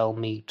two shall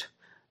meet.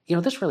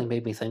 This really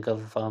made me think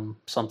of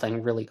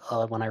something really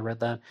odd when I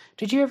read that.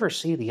 Did you ever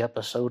see the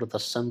episode of The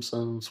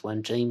Simpsons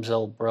when James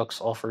L.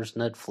 Brooks offers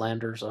Ned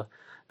Flanders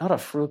not a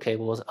fruitcake,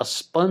 but was a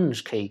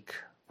sponge cake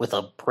with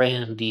a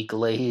brandy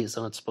glaze,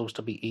 and it's supposed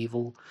to be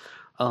evil?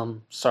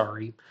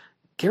 Sorry.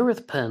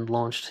 Gareth Penn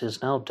launched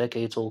his now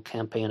decades-old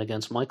campaign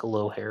against Michael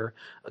O'Hare,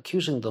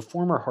 accusing the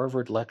former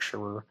Harvard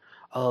lecturer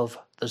of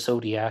the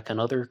Zodiac and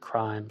other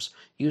crimes,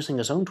 using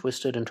his own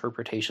twisted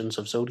interpretations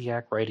of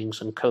Zodiac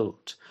writings and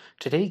codes.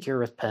 Today,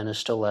 Gareth Penn is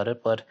still at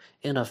it, but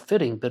in a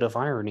fitting bit of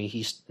irony,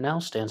 he now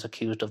stands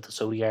accused of the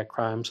Zodiac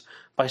crimes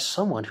by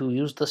someone who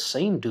used the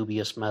same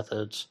dubious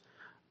methods.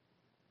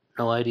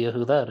 No idea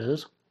who that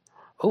is.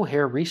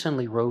 O'Hare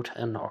recently wrote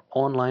an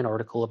online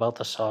article about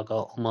the saga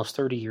almost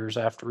 30 years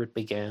after it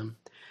began.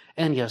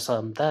 And yes,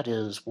 that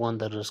is one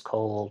that is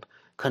called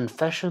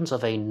Confessions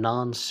of a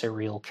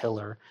Non-Serial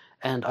Killer.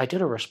 And I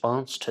did a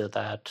response to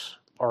that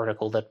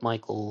article that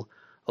Michael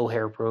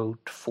O'Hare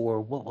wrote for,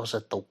 what was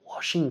it, the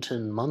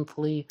Washington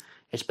Monthly?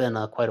 It's been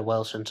quite a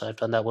while since I've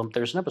done that one.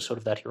 There's an episode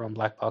of that here on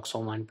Black Box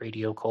Online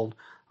Radio called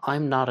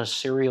I'm Not a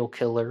Serial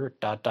Killer, ...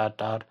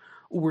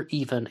 or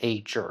even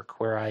a jerk,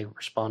 where I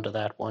respond to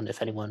that one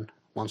if anyone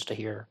wants to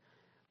hear.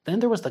 Then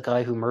there was the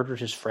guy who murdered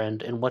his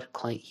friend in what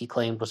he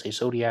claimed was a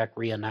Zodiac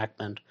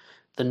reenactment.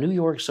 The New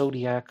York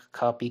Zodiac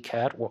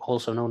copycat, or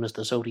also known as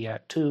the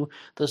Zodiac 2,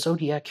 the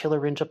Zodiac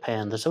Killer in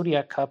Japan, the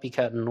Zodiac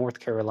copycat in North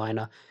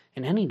Carolina,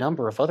 and any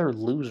number of other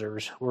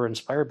losers who were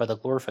inspired by the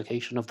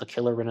glorification of the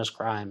killer and his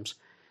crimes.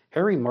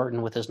 Harry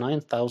Martin, with his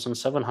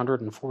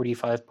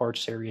 9,745-part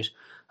series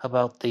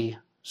about the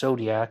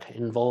Zodiac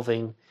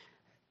involving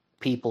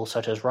people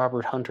such as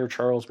Robert Hunter,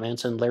 Charles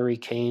Manson, Larry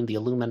Kane, the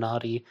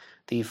Illuminati,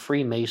 the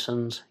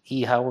Freemasons,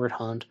 E. Howard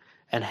Hunt,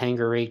 and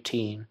Hangar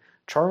 18.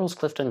 Charles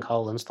Clifton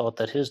Collins thought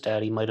that his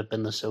daddy might have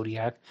been the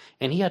Zodiac,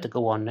 and he had to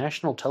go on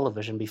national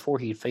television before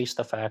he'd face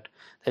the fact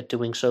that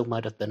doing so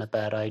might have been a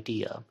bad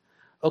idea.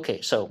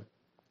 Okay, so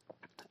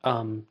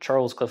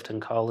Charles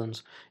Clifton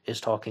Collins is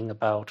talking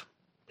about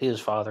his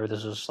father.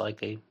 This is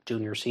like a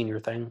junior-senior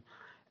thing.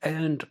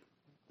 And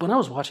when I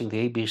was watching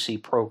the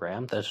ABC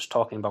program that's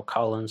talking about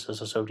Collins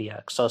as a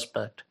Zodiac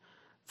suspect,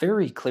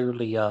 very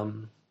clearly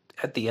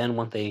at the end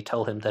when they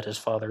tell him that his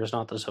father is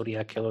not the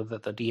Zodiac killer,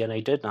 that the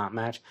DNA did not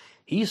match,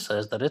 he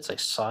says that it's a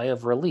sigh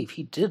of relief.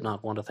 He did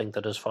not want to think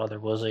that his father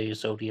was a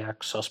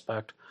Zodiac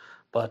suspect.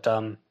 But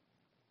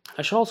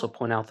I should also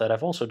point out that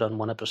I've also done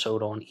one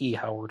episode on E.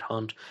 Howard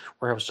Hunt,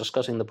 where I was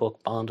discussing the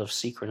book Bond of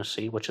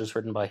Secrecy, which is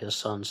written by his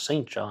son,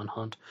 St. John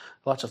Hunt.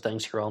 Lots of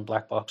things here on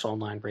Black Box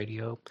Online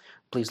Radio.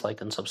 Please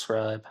like and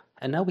subscribe.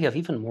 And now we have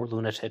even more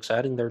lunatics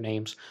adding their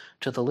names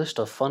to the list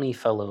of funny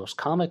fellows,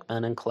 comic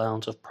men and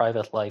clowns of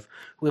private life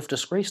who have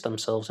disgraced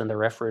themselves in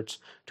their efforts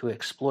to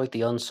exploit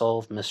the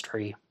unsolved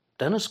mystery.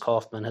 Dennis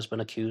Kaufman has been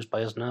accused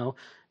by his now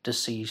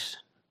deceased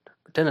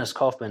Dennis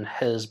Kaufman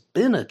has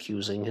been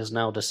accusing his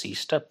now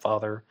deceased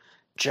stepfather,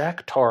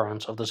 Jack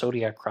Torrance, of the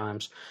Zodiac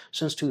crimes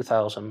since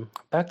 2000.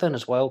 Back then,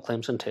 his wild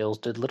claims and tales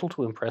did little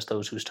to impress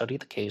those who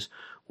studied the case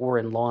or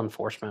in law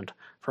enforcement.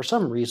 For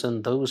some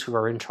reason, those who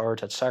are in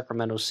charge at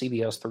Sacramento's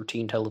CBS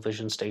 13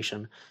 television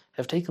station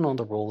have taken on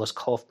the role as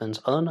Kaufman's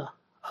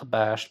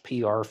unabashed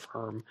PR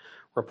firm.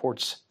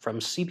 Reports from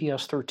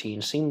CBS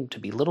 13 seem to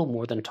be little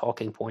more than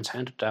talking points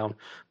handed down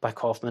by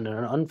Kaufman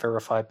and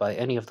unverified by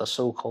any of the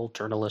so-called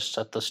journalists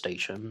at the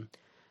station.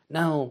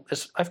 Now,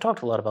 I've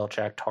talked a lot about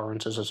Jack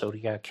Torrance as a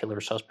Zodiac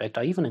killer suspect.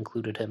 I even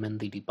included him in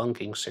the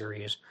debunking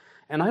series.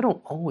 And I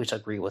don't always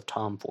agree with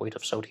Tom Voigt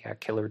of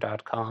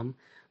ZodiacKiller.com,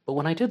 but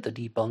when I did the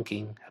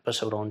debunking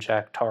episode on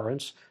Jack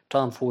Torrance,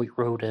 Tom Voigt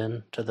wrote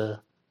in to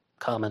the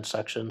comment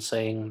section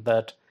saying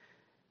that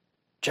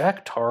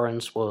Jack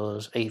Torrance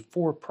was a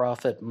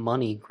for-profit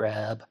money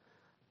grab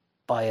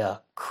by a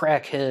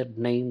crackhead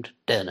named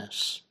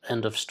Dennis.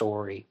 End of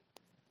story.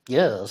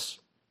 Yes.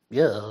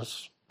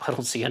 I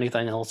don't see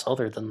anything else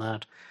other than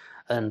that.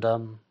 And,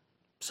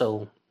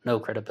 so, no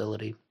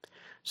credibility.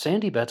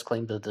 Sandy Betts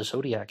claimed that the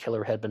Zodiac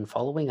killer had been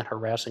following and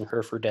harassing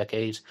her for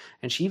decades,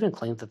 and she even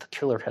claimed that the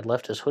killer had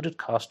left his hooded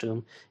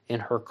costume in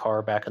her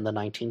car back in the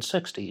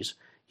 1960s.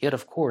 Yet,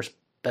 of course,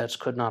 Betts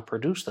could not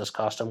produce this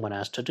costume when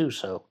asked to do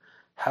so.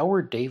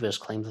 Howard Davis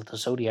claimed that the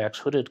Zodiac's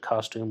hooded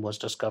costume was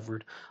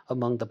discovered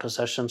among the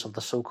possessions of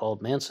the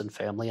so-called Manson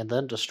family and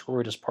then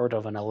destroyed as part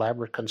of an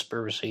elaborate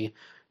conspiracy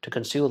to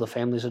conceal the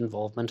family's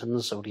involvement in the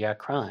Zodiac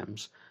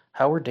crimes.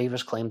 Howard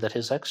Davis claimed that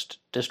his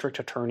ex-district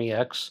attorney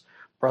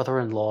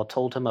brother-in-law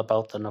told him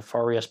about the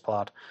nefarious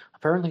plot.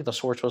 Apparently the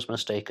source was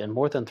mistaken.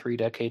 More than 3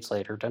 decades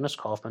later, Dennis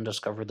Kaufman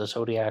discovered the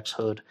Zodiac's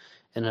hood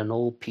in an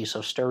old piece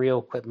of stereo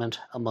equipment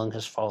among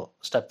his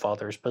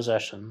stepfather's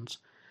possessions.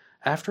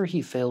 After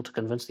he failed to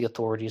convince the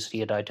authorities that he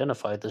had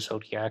identified the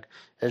Zodiac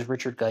as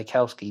Richard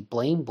Gaikowski,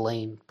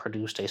 Blaine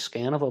produced a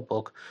scan of a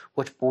book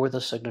which bore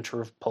the signature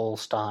of Paul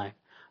Stine.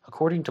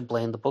 According to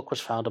Blaine, the book was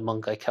found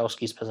among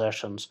Gaikowski's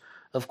possessions.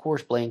 Of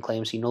course, Blaine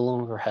claims he no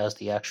longer has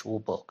the actual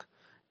book.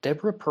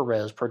 Deborah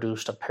Perez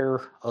produced a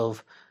pair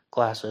of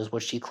glasses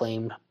which she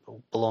claimed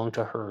belonged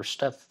to her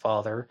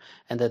stepfather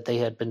and that they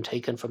had been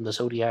taken from the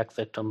Zodiac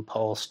victim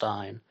Paul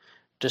Stine.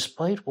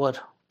 Despite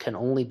what can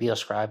only be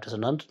ascribed as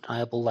an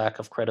undeniable lack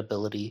of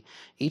credibility,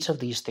 each of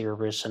these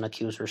theorists and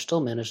accusers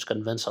still manage to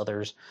convince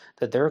others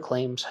that their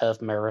claims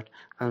have merit,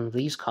 and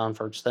these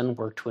converts then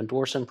work to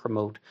endorse and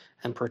promote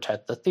and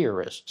protect the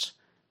theorists.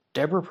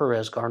 Deborah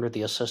Perez garnered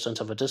the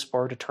assistance of a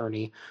disbarred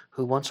attorney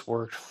who once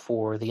worked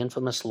for the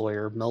infamous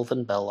lawyer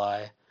Melvin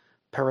Belli.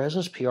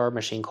 Perez's PR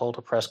machine called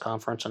a press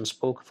conference and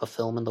spoke of a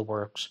film in the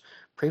works.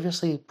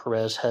 Previously,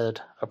 Perez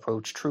had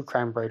approached true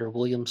crime writer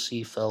William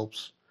C.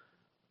 Phelps.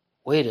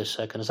 Wait a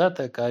second, is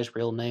that guy's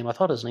real name? I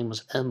thought his name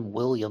was M.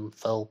 William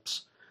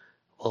Phelps.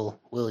 Well,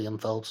 William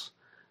Phelps.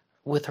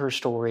 With her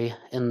story,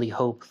 in the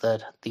hope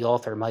that the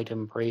author might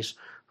embrace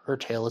her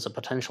tale as a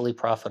potentially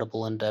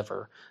profitable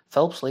endeavor.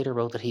 Phelps later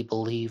wrote that he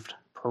believed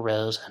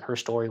Perez and her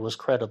story was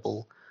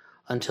credible,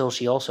 until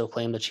she also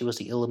claimed that she was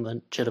the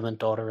illegitimate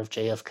daughter of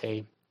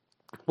JFK.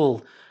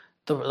 Well,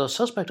 the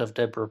suspect of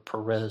Deborah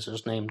Perez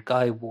is named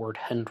Guy Ward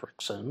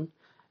Hendrickson,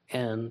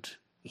 and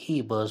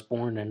he was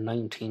born in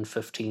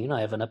 1915.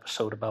 I have an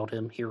episode about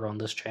him here on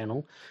this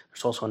channel.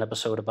 There's also an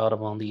episode about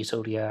him on the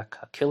Zodiac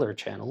Killer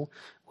channel,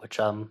 which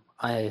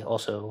I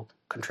also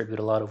contribute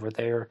a lot over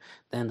there.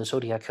 Then the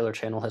Zodiac Killer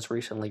channel has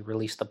recently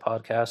released the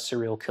podcast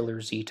Serial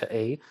Killer Z to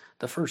A.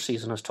 The first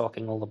season is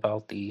talking all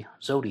about the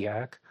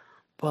Zodiac.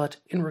 But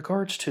in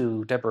regards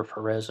to Deborah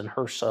Perez and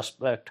her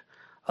suspect,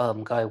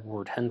 Guy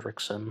Ward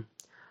Hendrickson,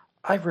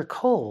 I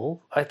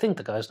recall, I think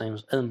the guy's name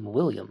is M.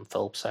 William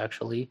Phelps,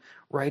 actually,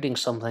 writing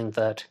something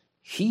that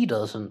he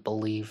doesn't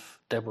believe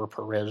Deborah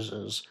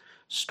Perez's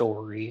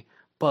story,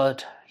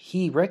 but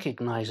he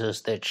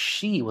recognizes that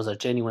she was a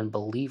genuine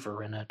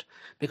believer in it,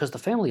 because the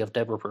family of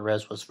Deborah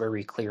Perez was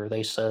very clear.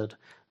 They said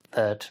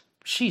that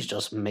she's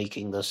just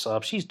making this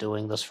up, she's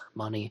doing this for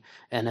money,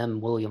 and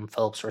M. William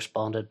Phelps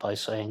responded by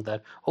saying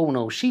that, oh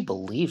no, she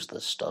believes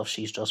this stuff,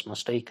 she's just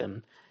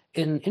mistaken.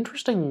 An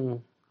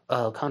interesting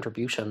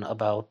contribution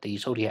about the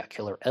Zodiac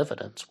Killer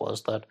evidence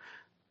was that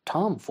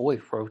Tom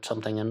Voigt wrote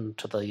something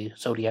into the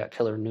Zodiac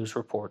Killer news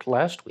report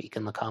last week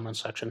in the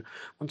comments section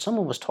when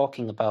someone was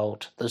talking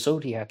about the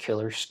Zodiac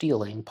Killer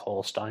stealing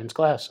Paul Stine's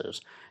glasses.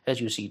 As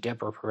you see,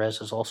 Deborah Perez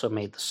has also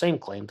made the same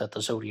claim that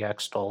the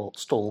Zodiac stole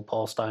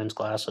Paul Stine's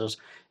glasses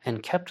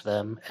and kept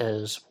them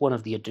as one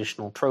of the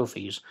additional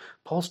trophies.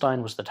 Paul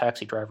Stine was the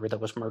taxi driver that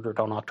was murdered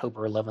on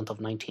October 11th of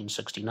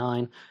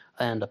 1969,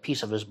 and a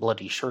piece of his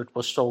bloody shirt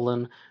was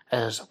stolen,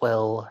 as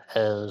well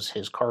as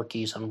his car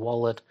keys and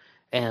wallet,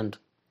 and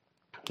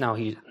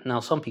Now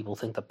some people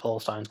think that Paul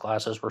Stine's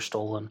glasses were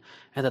stolen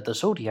and that the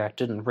Zodiac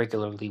didn't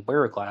regularly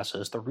wear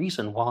glasses. The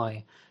reason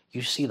why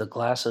you see the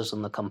glasses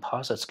in the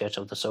composite sketch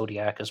of the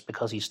Zodiac is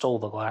because he stole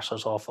the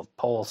glasses off of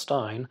Paul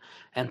Stine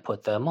and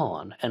put them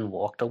on and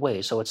walked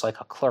away. So it's like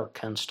a Clark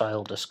Kent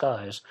style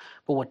disguise.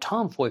 But what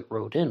Tom Voigt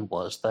wrote in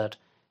was that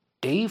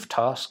Dave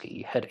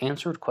Toschi had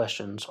answered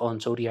questions on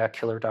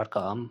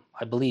ZodiacKiller.com,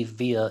 I believe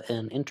via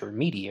an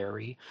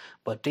intermediary,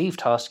 but Dave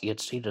Toschi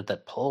had stated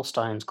that Paul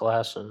Stein's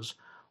glasses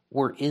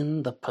were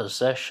in the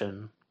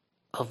possession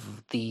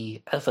of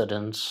the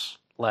evidence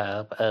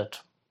lab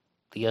at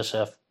the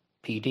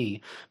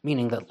SFPD,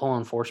 meaning that law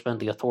enforcement,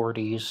 the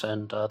authorities,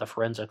 and the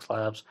forensics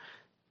labs,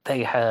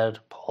 they had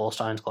Paul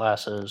Stein's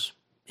glasses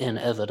in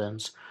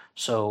evidence,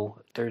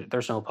 so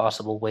there's no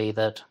possible way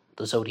that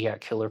the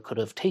Zodiac Killer could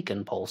have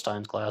taken Paul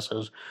Stein's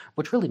glasses,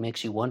 which really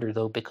makes you wonder,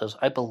 though, because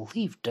I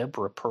believe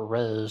Deborah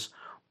Perez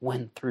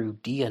went through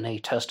DNA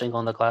testing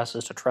on the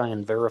glasses to try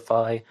and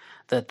verify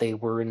that they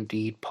were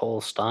indeed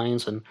Paul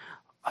Stein's, and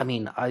I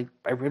mean, I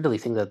really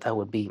think that that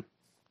would be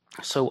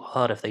so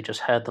odd if they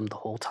just had them the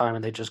whole time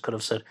and they just could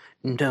have said,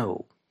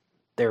 no,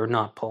 they're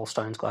not Paul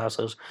Stein's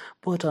glasses.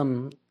 But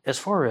as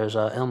far as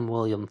M.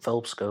 William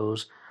Phelps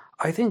goes,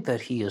 I think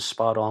that he is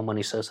spot on when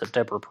he says that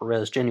Deborah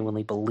Perez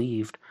genuinely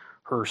believed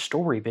her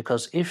story,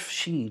 because if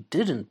she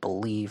didn't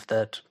believe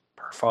that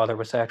her father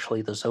was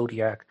actually the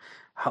Zodiac,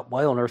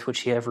 why on earth would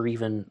she ever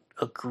even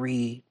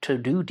agree to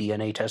do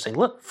DNA testing?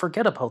 Look,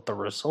 forget about the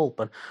result,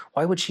 but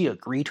why would she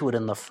agree to it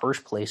in the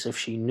first place if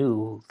she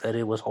knew that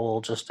it was all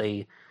just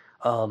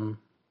um,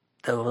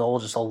 that was all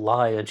just a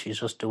lie and she's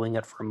just doing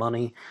it for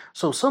money?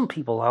 So some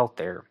people out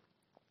there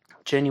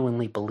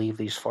genuinely believe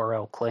these far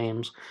out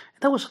claims.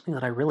 And that was something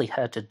that I really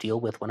had to deal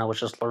with when I was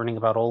just learning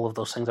about all of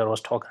those things that I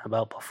was talking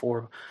about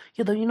before.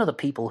 You know the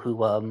people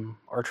who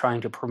are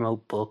trying to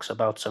promote books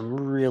about some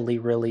really,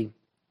 really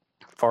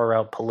far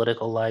out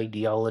political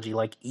ideology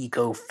like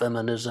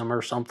ecofeminism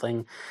or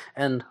something.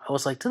 And I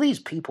was like, do these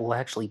people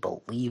actually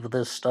believe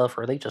this stuff?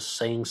 Or are they just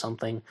saying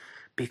something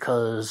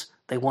because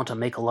they want to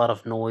make a lot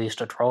of noise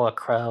to draw a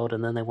crowd,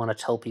 and then they want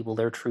to tell people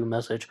their true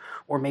message?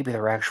 Or maybe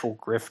they're actual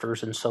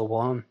grifters and so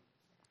on.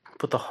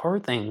 But the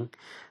hard thing,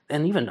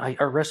 and even I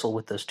wrestle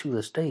with this to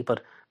this day,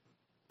 but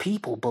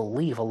people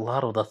believe a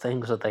lot of the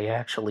things that they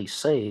actually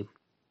say.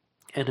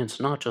 And it's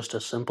not just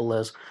as simple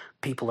as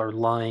people are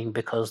lying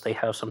because they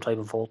have some type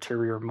of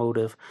ulterior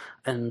motive.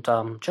 And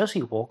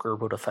Jesse Walker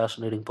wrote a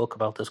fascinating book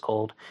about this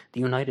called The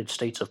United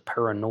States of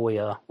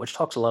Paranoia, which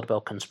talks a lot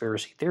about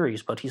conspiracy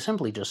theories, but he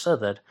simply just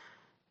said that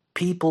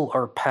people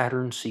are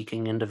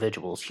pattern-seeking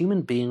individuals.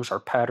 Human beings are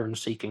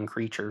pattern-seeking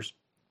creatures.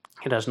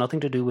 It has nothing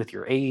to do with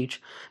your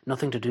age,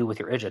 nothing to do with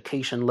your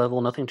education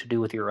level, nothing to do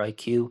with your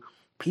IQ.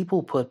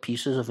 People put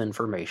pieces of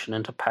information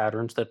into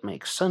patterns that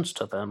make sense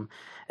to them,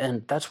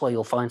 and that's why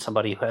you'll find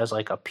somebody who has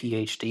like a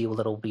PhD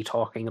that'll be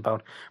talking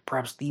about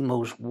perhaps the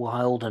most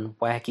wild and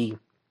wacky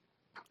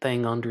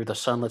thing under the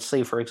sun. Let's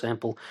say, for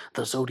example,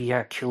 the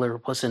Zodiac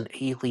Killer was an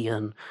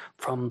alien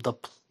from the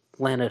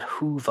planet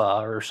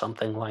Huva or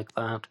something like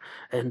that,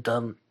 and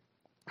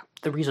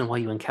the reason why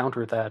you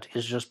encounter that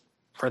is just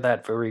for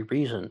that very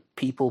reason.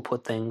 People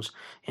put things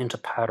into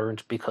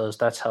patterns because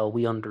that's how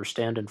we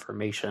understand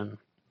information.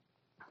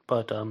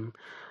 But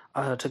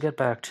to get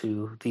back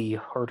to the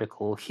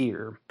article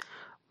here,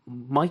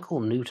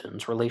 Michael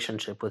Newton's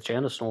relationship with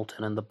Janice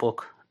Knowlton in the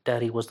book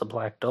Daddy Was the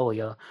Black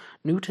Dahlia,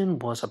 Newton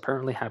was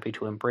apparently happy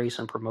to embrace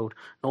and promote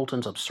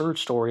Knowlton's absurd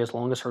story as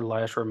long as her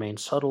lies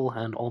remained subtle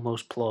and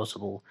almost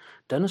plausible.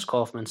 Dennis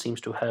Kaufman seems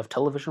to have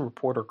television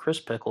reporter Chris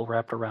Pickle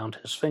wrapped around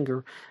his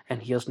finger,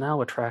 and he has now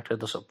attracted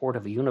the support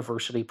of a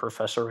university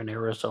professor in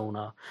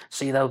Arizona.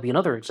 See, that would be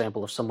another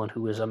example of someone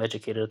who is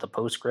educated at the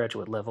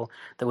postgraduate level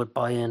that would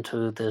buy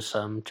into this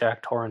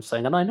Jack Torrance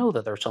thing. And I know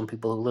that there are some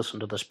people who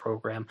listen to this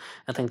program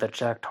and think that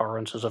Jack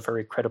Torrance is a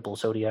very credible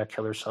Zodiac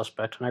Killer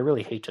suspect, and I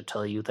really hate to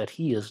tell you that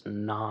he is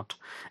not.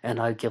 And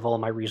I give all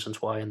my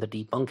reasons why in the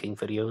debunking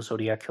video,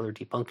 Zodiac Killer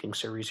Debunking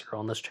series here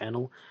on this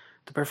channel.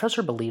 The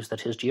professor believes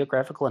that his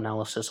geographical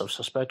analysis of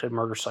suspected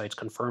murder sites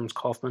confirms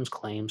Kaufman's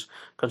claims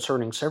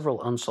concerning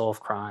several unsolved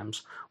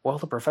crimes. While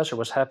the professor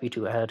was happy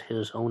to add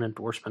his own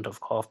endorsement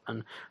of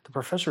Kaufman, the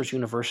professor's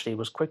university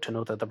was quick to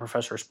note that the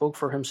professor spoke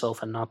for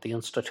himself and not the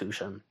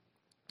institution.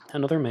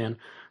 Another man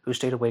who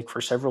stayed awake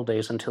for several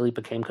days until he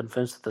became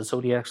convinced that the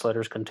Zodiac's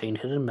letters contained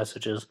hidden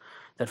messages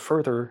that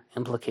further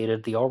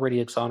implicated the already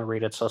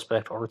exonerated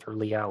suspect Arthur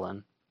Lee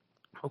Allen.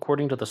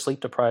 According to the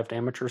sleep-deprived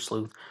amateur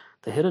sleuth,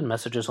 the hidden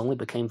messages only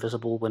became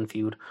visible when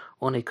viewed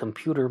on a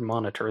computer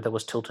monitor that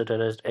was tilted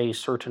at a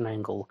certain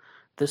angle.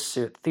 This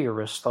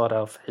theorist thought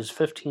of his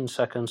 15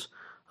 seconds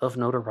of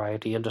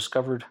notoriety and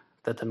discovered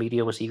that the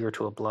media was eager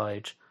to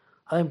oblige.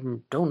 I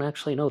don't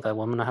actually know that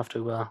one. I'm going to have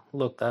to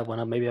look that one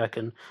up. Maybe I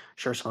can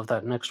share some of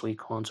that next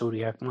week on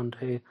Zodiac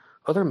Monday.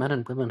 Other men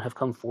and women have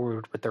come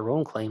forward with their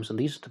own claims, and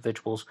these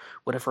individuals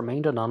would have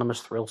remained anonymous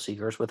thrill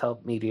seekers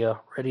without media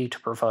ready to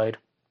provide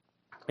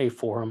a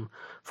forum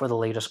for the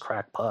latest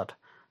crackpot.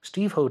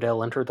 Steve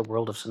Hodel entered the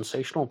world of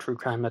sensational true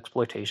crime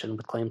exploitation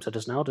with claims that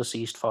his now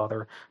deceased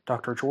father,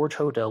 Dr. George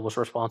Hodel, was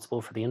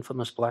responsible for the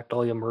infamous Black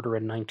Dahlia murder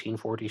in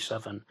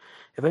 1947.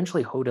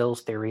 Eventually,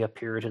 Hodel's theory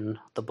appeared in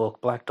the book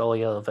Black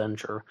Dahlia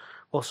Avenger.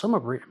 While some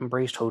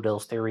embraced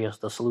Hodel's theory as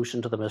the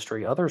solution to the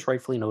mystery, others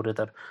rightfully noted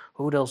that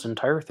Hodel's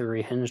entire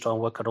theory hinged on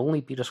what could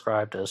only be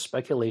described as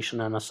speculation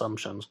and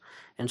assumptions.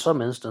 In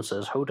some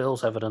instances,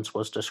 Hodel's evidence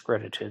was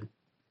discredited.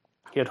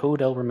 Yet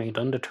Hodel remained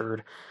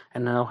undeterred,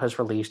 and now has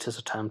released his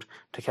attempt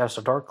to cast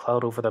a dark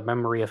cloud over the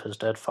memory of his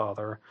dead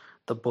father.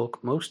 The book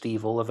Most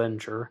Evil,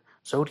 Avenger,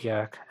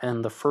 Zodiac,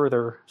 and the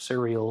further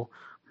serial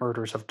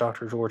murders of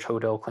Dr. George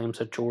Hodel claims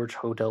that George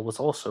Hodel was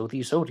also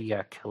the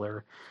Zodiac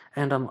killer.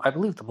 And I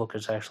believe the book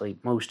is actually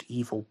Most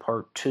Evil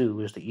Part 2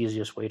 is the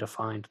easiest way to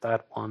find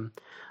that one.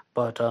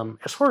 But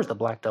as far as the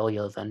Black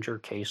Dahlia Avenger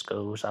case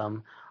goes,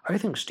 I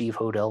think Steve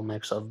Hodel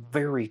makes a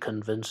very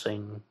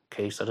convincing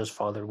case that his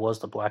father was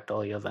the Black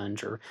Dahlia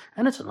Avenger,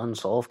 and it's an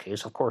unsolved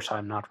case. Of course,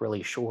 I'm not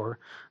really sure,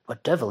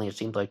 but definitely it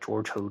seems like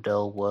George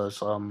Hodel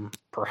was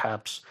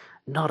perhaps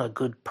not a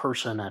good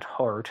person at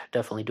heart,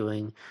 definitely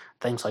doing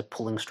things like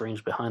pulling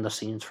strings behind the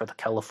scenes for the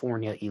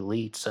California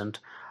elites. And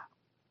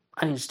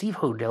I mean, Steve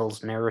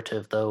Hodel's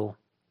narrative, though,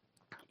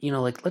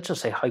 like, let's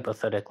just say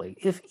hypothetically,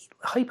 if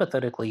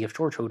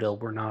George Hodel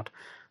were not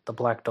the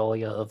Black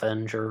Dahlia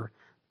Avenger,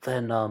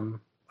 then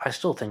I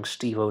still think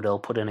Steve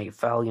Hodel put in a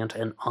valiant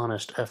and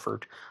honest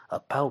effort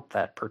about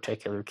that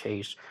particular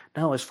case.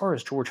 Now, as far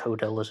as George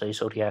Hodel as a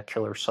Zodiac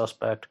killer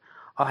suspect,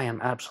 I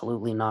am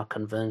absolutely not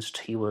convinced.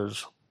 He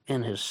was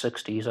in his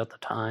 60s at the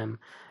time,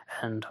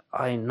 and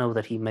I know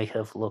that he may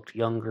have looked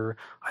younger.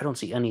 I don't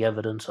see any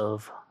evidence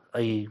of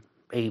a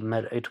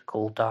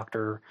medical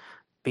doctor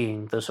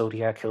being the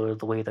Zodiac killer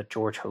the way that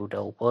George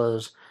Hodel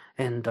was,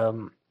 and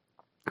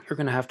you're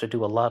going to have to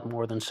do a lot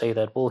more than say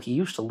that, well, he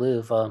used to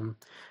live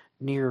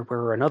near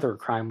where another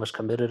crime was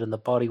committed and the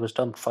body was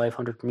dumped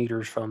 500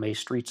 meters from a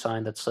street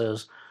sign that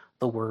says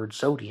the word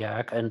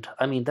Zodiac. And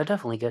I mean, that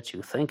definitely gets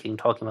you thinking,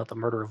 talking about the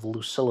murder of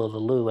Lucilla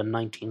LeLou in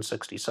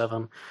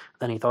 1967.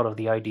 Then he thought of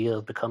the idea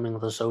of becoming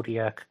the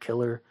Zodiac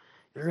killer.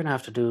 You're going to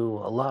have to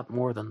do a lot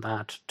more than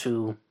that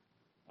to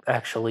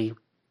actually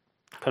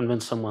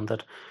convince someone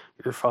that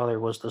your father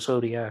was the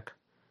Zodiac.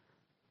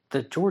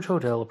 That George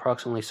Hodel,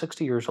 approximately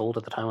 60 years old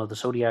at the time of the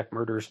Zodiac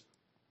murders,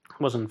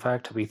 was in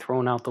fact to be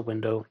thrown out the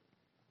window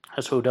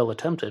as Hodel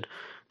attempted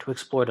to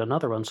exploit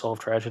another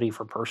unsolved tragedy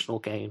for personal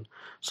gain.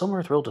 Some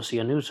are thrilled to see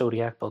a new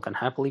Zodiac book and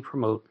happily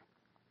promote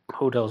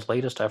Hodel's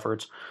latest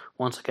efforts.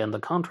 Once again, the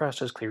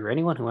contrast is clear.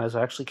 Anyone who has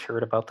actually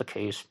cared about the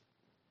case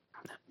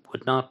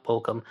would not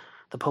welcome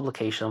the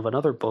publication of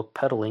another book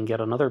peddling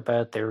yet another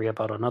bad theory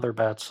about another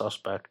bad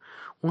suspect.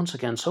 Once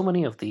again, so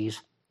many of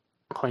these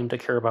claim to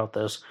care about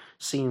this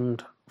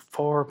seemed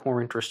far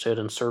more interested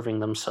in serving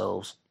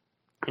themselves.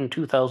 In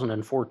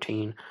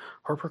 2014,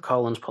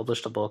 HarperCollins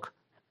published a book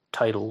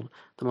titled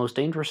The Most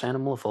Dangerous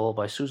Animal of All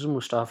by Susan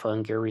Mustafa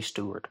and Gary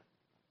Stewart.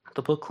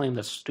 The book claimed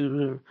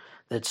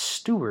that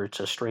Stewart's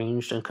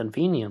estranged and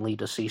conveniently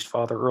deceased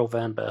father, Earl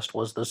Van Best,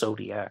 was the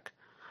Zodiac.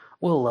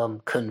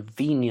 Well,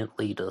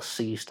 conveniently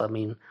deceased, I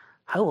mean,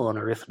 how on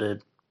earth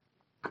did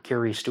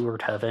Gary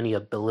Stewart have any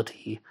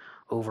ability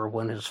over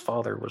when his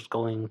father was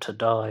going to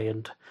die?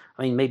 And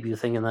I mean, maybe you're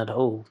thinking that,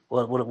 oh,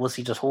 what was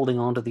he just holding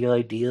on to the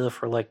idea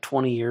for like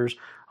 20 years?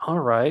 All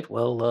right,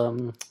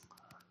 well,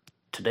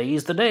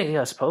 today's the day,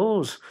 I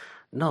suppose.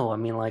 No, I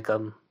mean, like,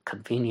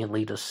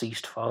 conveniently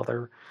deceased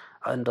father.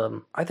 And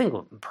I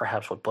think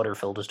perhaps what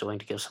Butterfield is doing,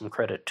 to give some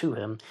credit to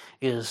him,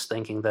 is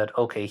thinking that,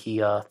 okay, he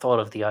thought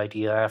of the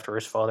idea after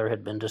his father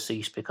had been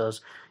deceased,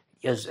 because,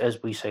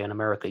 as we say in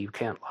America, you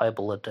can't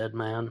libel a dead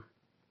man.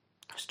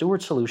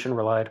 Stewart's solution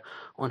relied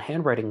on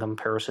handwriting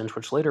comparisons,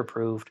 which later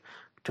proved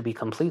to be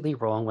completely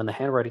wrong when the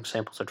handwriting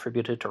samples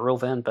attributed to Earl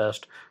Van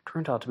Best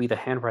turned out to be the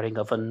handwriting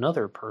of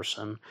another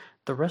person.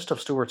 The rest of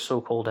Stewart's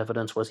so-called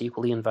evidence was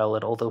equally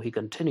invalid, although he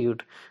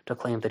continued to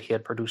claim that he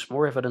had produced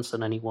more evidence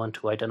than anyone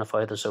to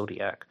identify the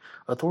Zodiac.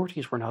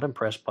 Authorities were not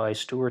impressed by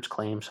Stewart's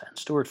claims, and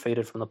Stewart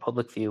faded from the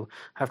public view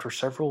after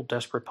several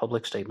desperate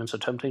public statements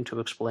attempting to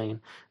explain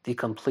the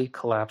complete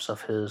collapse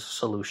of his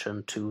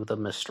solution to the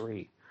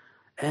mystery.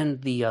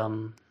 And the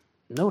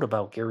note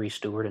about Gary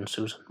Stewart and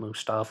Susan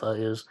Mustafa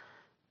is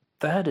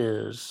that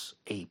is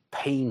a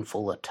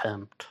painful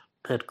attempt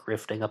at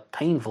grifting, a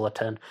painful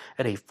attempt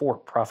at a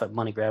for-profit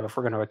money grab, if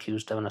we're going to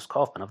accuse Dennis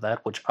Kaufman of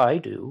that, which I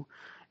do.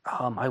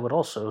 I would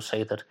also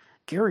say that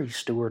Gary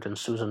Stewart and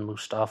Susan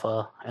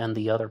Mustafa and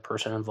the other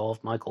person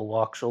involved, Michael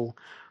Wachsel,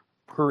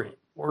 were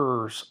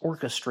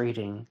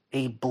orchestrating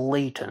a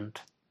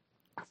blatant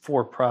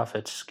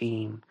for-profit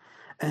scheme.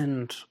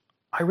 And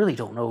I really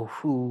don't know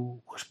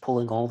who was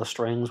pulling all the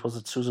strings. Was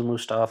it Susan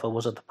Mustafa?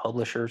 Was it the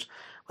publishers?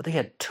 But they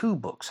had two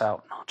books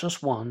out, not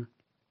just one.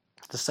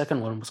 The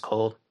second one was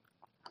called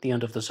The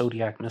End of the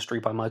Zodiac Mystery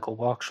by Michael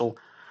Wachsel,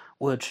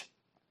 which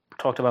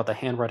talked about the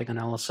handwriting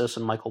analysis,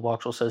 and Michael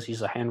Wachsel says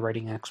he's a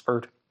handwriting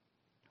expert.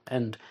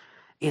 And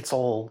it's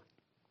all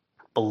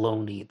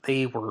baloney.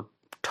 They were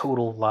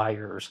total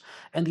liars.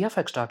 And the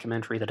FX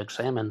documentary that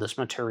examined this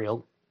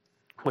material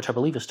which I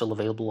believe is still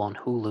available on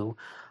Hulu,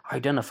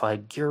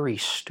 identified Gary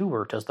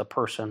Stewart as the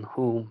person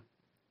whom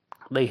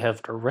they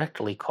have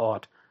directly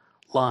caught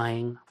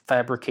lying,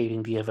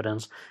 fabricating the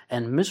evidence,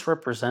 and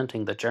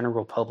misrepresenting the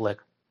general public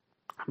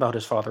about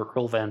his father,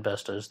 Earl Van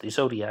Best, as the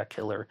Zodiac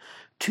Killer,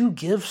 to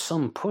give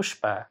some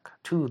pushback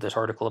to this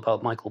article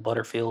about Michael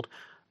Butterfield.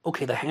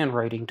 Okay, the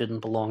handwriting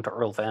didn't belong to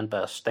Earl Van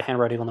Best. The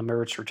handwriting on the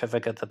marriage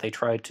certificate that they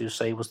tried to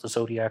say was the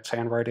Zodiac's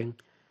handwriting,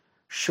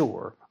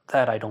 sure,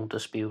 that I don't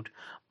dispute.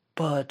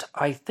 But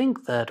I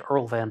think that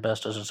Earl Van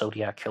Best as a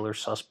Zodiac Killer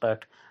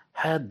suspect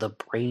had the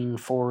brain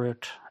for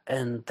it,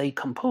 and they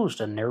composed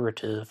a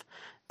narrative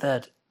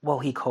that, while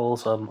he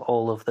calls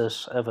all of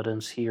this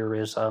evidence here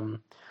is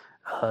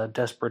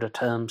desperate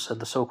attempts, and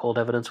the so-called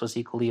evidence was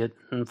equally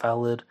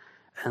invalid,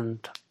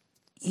 and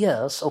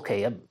yes,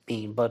 okay, I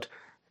mean, but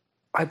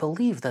I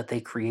believe that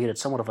they created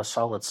somewhat of a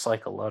solid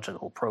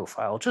psychological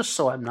profile, just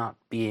so I'm not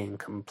being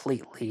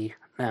completely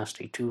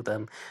nasty to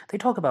them. They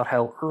talk about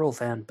how Earl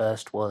Van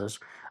Best was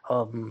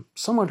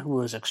someone who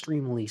was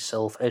extremely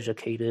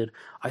self-educated.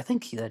 I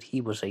think that he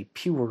was a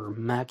pure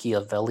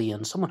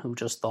Machiavellian, someone who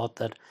just thought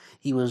that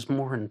he was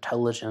more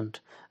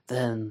intelligent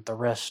than the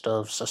rest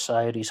of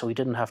society, so he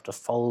didn't have to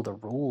follow the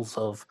rules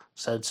of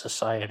said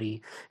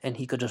society, and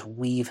he could just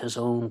weave his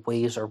own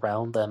ways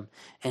around them,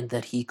 and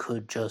that he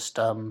could just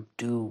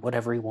do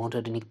whatever he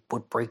wanted, and he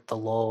would break the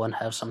law and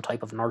have some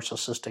type of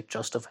narcissistic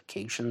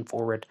justification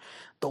for it,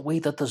 the way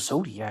that the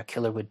Zodiac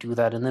Killer would do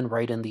that, and then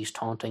write in these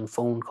taunting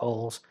phone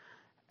calls.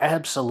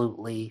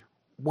 Absolutely,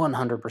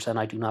 100%,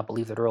 I do not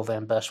believe that Earl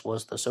Van Best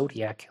was the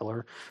Zodiac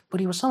Killer, but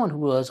he was someone who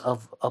was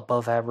of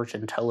above average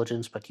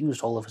intelligence, but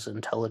used all of his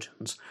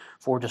intelligence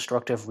for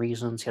destructive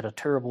reasons. He had a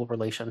terrible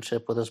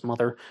relationship with his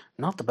mother,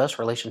 not the best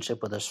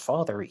relationship with his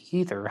father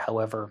either,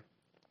 however.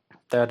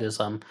 That is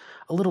a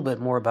little bit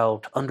more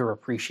about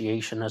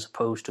underappreciation as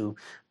opposed to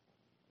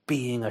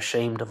being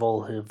ashamed of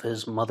all of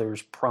his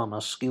mother's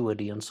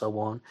promiscuity and so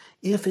on.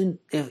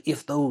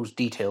 If those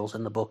details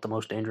in the book, The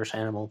Most Dangerous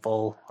Animal of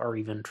All, are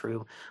even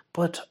true.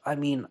 But I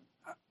mean,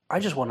 I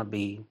just want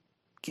to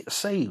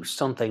say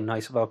something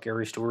nice about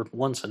Gary Stewart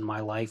once in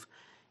my life.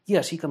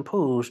 Yes, he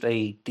composed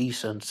a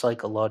decent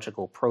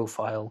psychological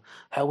profile.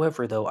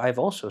 However, though, I've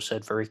also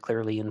said very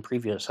clearly in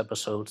previous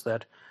episodes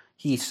that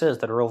he says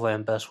that Earl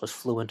Van Best was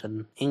fluent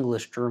in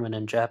English, German,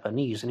 and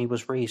Japanese, and he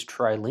was raised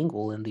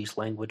trilingual in these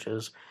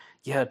languages.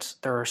 Yet,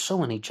 there are so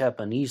many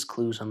Japanese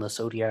clues in the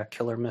Zodiac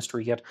Killer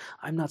mystery, yet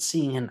I'm not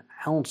seeing an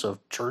ounce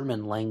of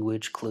German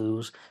language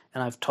clues,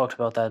 and I've talked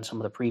about that in some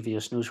of the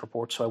previous news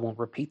reports, so I won't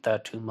repeat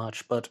that too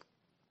much, but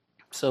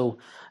so,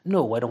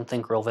 no, I don't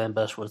think Earl Van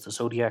Best was the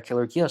Zodiac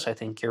Killer. Yes, I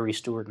think Gary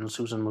Stewart and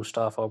Susan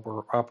Mustafa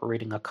were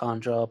operating a con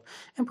job,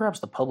 and perhaps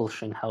the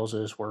publishing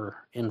houses were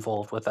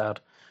involved with that,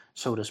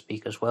 so to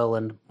speak, as well.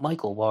 And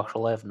Michael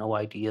Wachtel, I have no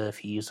idea if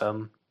he's, I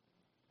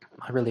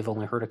really have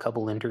only heard a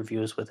couple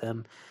interviews with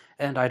him,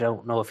 and I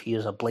don't know if he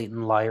is a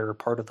blatant liar,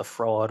 part of the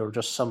fraud, or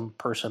just some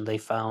person they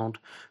found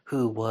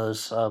who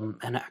was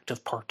an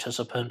active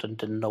participant and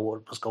didn't know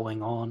what was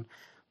going on.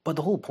 But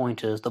the whole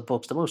point is the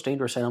books, The Most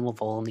Dangerous Animal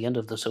of All and The End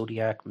of the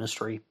Zodiac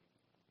Mystery,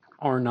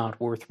 are not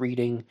worth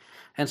reading.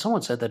 And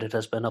someone said that it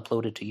has been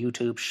uploaded to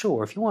YouTube.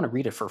 Sure, if you want to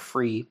read it for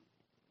free,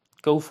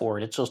 go for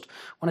it. It's just,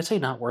 when I say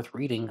not worth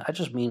reading, I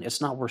just mean it's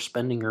not worth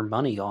spending your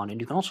money on.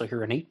 And you can also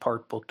hear an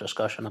 8-part book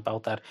discussion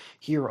about that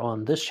here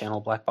on this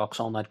channel, Black Box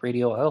All Night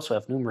Radio. I also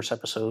have numerous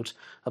episodes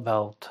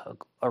about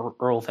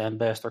Earl Van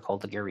Best. They're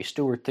called the Gary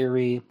Stewart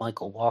Theory,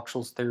 Michael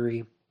Wachtel's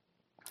Theory,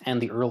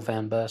 and the Earl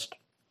Van Best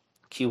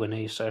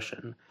Q&A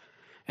session.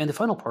 And the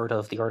final part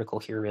of the article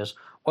here is,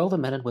 while the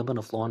men and women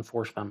of law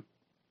enforcement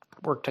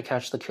work to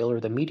catch the killer,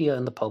 the media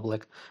and the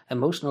public, and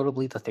most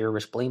notably the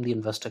theorists, blame the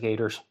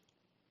investigators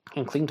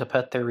and cling to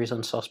pet theories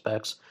and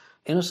suspects,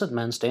 innocent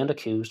men stand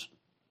accused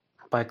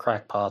by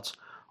crackpots,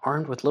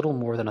 armed with little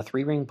more than a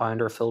 3-ring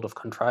binder filled of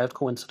contrived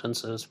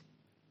coincidences,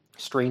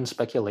 strange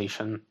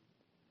speculation,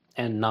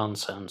 and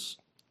nonsense.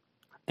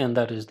 And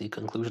that is the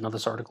conclusion of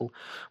this article.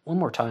 One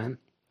more time,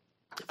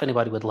 if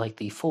anybody would like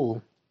the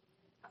full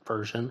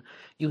version,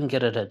 you can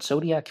get it at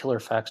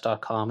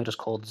ZodiacKillerFacts.com. It is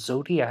called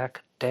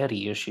Zodiac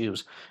Daddy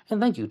Issues. And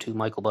thank you to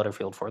Michael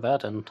Butterfield for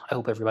that, and I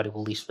hope everybody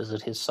will at least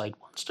visit his site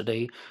once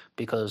today,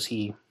 because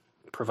he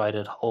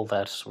provided all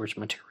that source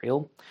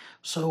material.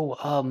 So,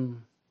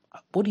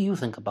 what do you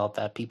think about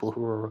that? People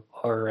who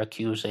are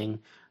accusing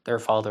their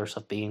fathers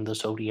of being the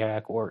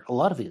Zodiac, or a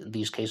lot of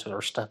these cases are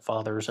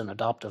stepfathers and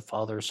adoptive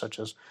fathers, such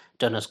as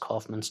Dennis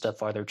Kaufman's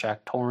stepfather,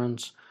 Jack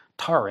Torrance.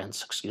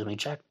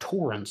 Jack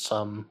Torrance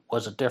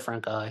was a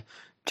different guy.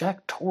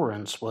 Jack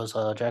Torrance was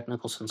Jack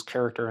Nicholson's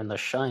character in The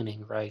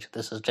Shining, right?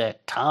 This is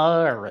Jack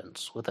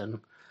Torrance with a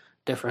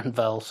different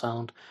vowel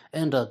sound.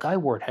 And Guy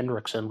Ward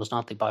Hendrickson was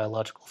not the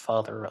biological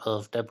father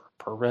of Deborah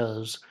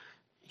Perez.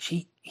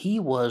 He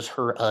was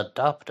her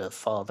adoptive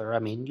father. I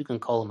mean, you can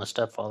call him a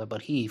stepfather,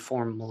 but he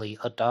formally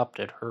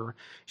adopted her.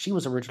 She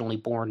was originally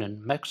born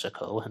in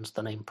Mexico, hence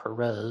the name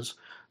Perez.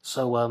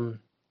 So,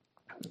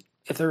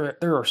 if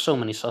there are so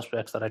many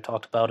suspects that I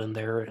talked about in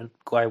there, and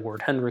Guy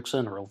Ward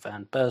Hendrickson, Earl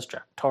Van Best,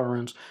 Jack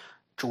Torrance,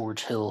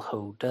 George Hill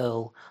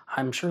Hodel.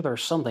 I'm sure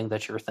there's something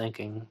that you're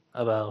thinking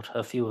about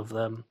a few of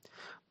them.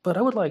 But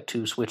I would like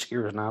to switch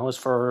gears now as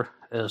far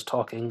as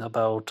talking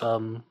about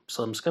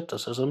some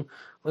skepticism.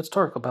 Let's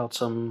talk about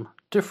some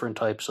different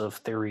types of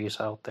theories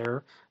out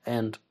there.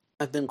 And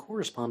I've been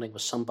corresponding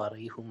with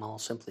somebody whom I'll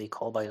simply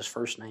call by his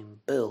first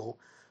name, Bill,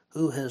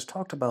 who has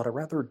talked about a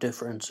rather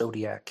different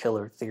Zodiac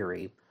killer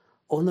theory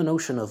on the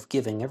notion of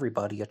giving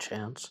everybody a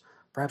chance.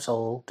 Perhaps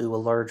I'll do a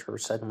larger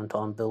segment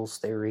on Bill's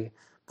theory,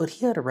 but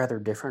he had a rather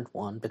different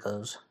one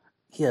because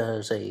he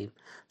has a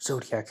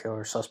Zodiac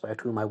killer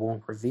suspect whom I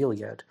won't reveal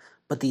yet.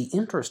 But the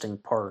interesting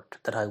part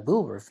that I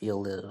will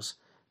reveal is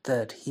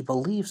that he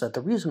believes that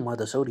the reason why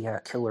the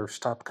Zodiac killer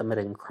stopped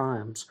committing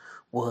crimes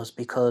was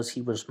because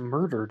he was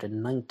murdered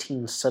in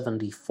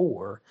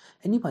 1974.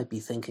 And you might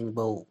be thinking,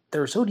 well,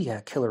 there are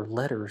Zodiac killer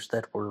letters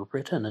that were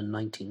written in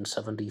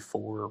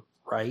 1974,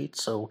 right?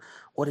 So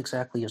what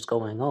exactly is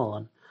going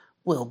on?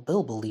 Well,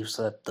 Bill believes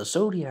that the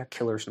Zodiac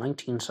killer's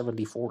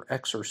 1974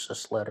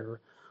 exorcist letter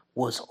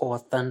was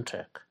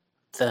authentic.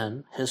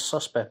 Then his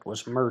suspect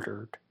was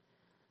murdered.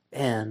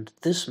 And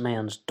this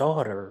man's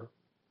daughter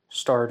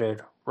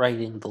started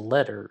writing the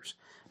letters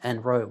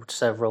and wrote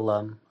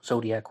several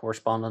Zodiac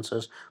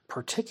correspondences,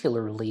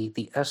 particularly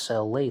the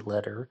SLA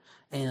letter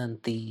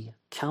and the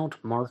Count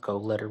Marco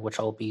letter, which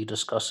I'll be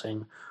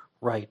discussing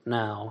right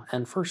now.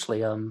 And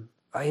firstly,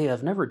 I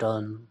have never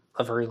done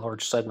a very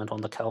large segment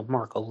on the Count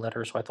Marco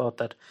letter, so I thought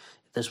that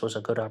this was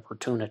a good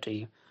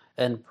opportunity.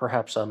 And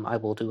perhaps I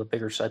will do a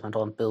bigger segment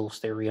on Bill's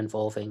theory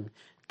involving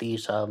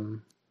these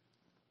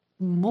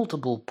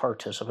multiple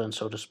participants,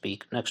 so to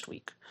speak, next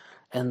week.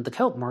 And the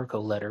Count Marco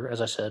letter, as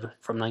I said,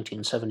 from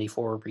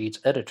 1974 reads,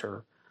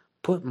 Editor,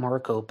 put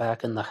Marco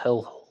back in the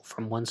hellhole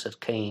from whence it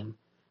came,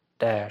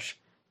 dash,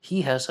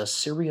 he has a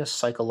serious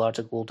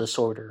psychological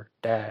disorder,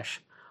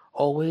 dash,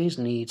 always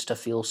needs to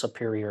feel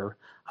superior.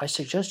 I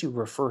suggest you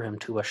refer him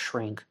to a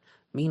shrink.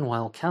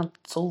 Meanwhile,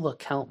 cancel the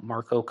Count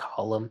Marco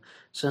column.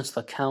 Since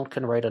the Count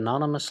can write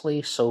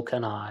anonymously, so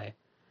can I.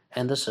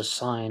 And this is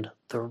signed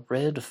The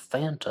Red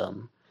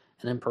Phantom.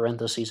 And in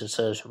parentheses it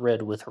says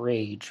red with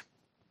rage.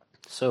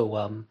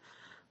 So,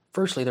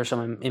 firstly, there's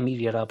some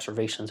immediate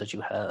observations that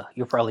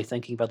you're probably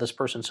thinking about. This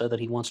person said that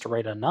he wants to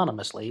write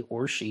anonymously,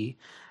 or she,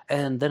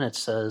 and then it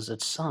says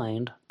it's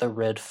signed the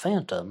Red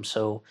Phantom.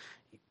 So,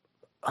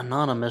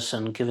 anonymous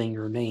and giving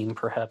your name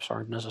perhaps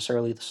aren't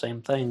necessarily the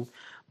same thing.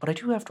 But I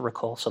do have to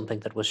recall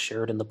something that was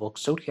shared in the book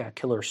Zodiac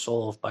Killer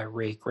Solved by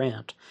Ray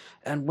Grant.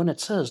 And when it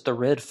says the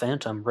Red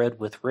Phantom, red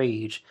with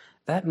rage,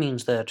 that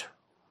means that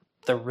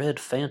the Red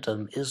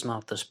Phantom is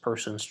not this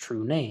person's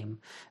true name.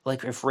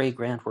 Like if Ray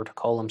Grant were to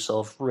call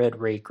himself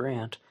Red Ray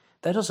Grant,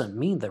 that doesn't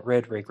mean that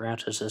Red Ray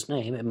Grant is his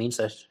name. It means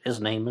that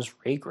his name is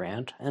Ray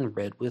Grant and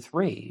red with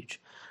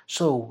rage.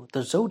 So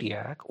the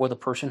Zodiac, or the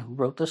person who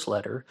wrote this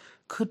letter,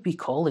 could be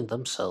calling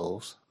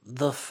themselves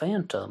the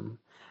Phantom.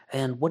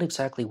 And what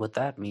exactly would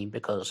that mean?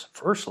 Because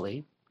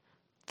firstly,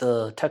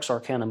 the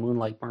Texarkana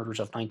Moonlight Murders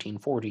of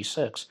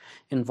 1946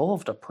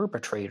 involved a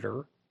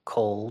perpetrator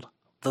called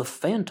the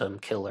Phantom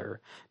Killer.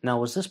 Now,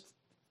 was this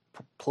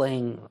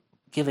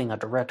giving a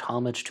direct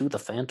homage to the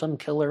Phantom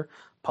Killer?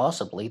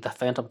 Possibly. The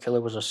Phantom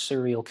Killer was a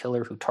serial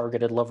killer who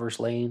targeted lovers'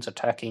 lanes,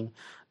 attacking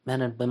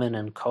men and women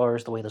in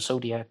cars the way the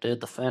Zodiac did.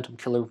 The Phantom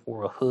Killer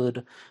wore a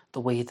hood the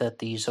way that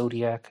the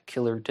Zodiac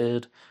Killer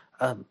did.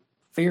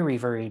 Very,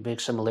 very big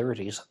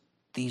similarities.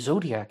 The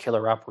Zodiac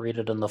Killer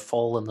operated in the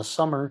fall and the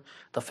summer,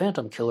 the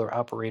Phantom Killer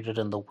operated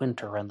in the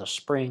winter and the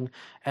spring,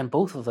 and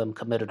both of them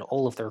committed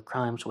all of their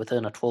crimes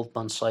within a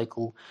 12-month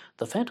cycle.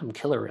 The Phantom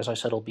Killer, as I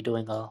said, will be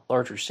doing a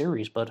larger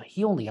series, but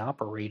he only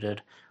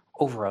operated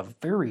over a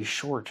very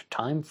short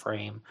time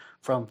frame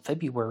from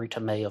February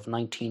to May of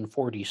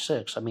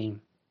 1946. I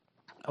mean,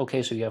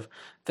 okay, so you have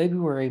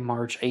February,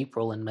 March,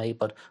 April, and May,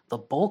 but the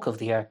bulk of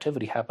the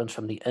activity happens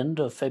from the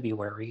end of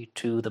February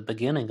to the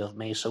beginning of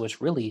May, so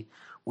it's really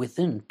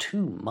within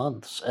 2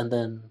 months, and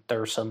then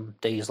there are some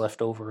days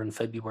left over in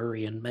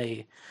February and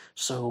May.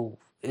 So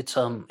it's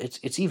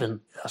even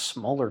a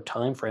smaller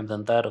time frame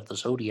than that of the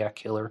Zodiac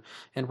Killer,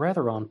 and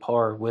rather on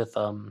par with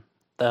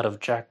that of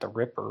Jack the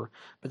Ripper,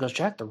 because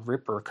Jack the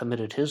Ripper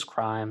committed his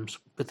crimes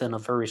within a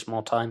very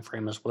small time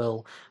frame as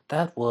well.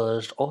 That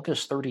was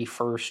August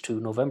 31st to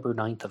November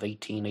 9th of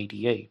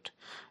 1888.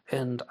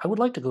 And I would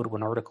like to go to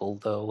an article,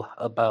 though,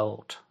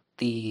 about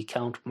the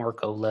Count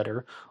Marco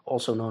letter,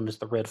 also known as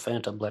the Red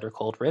Phantom letter,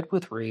 called Red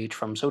with Rage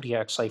from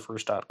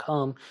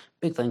ZodiacCiphers.com.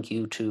 Big thank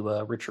you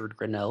to Richard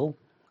Grinnell.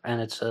 And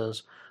it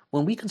says,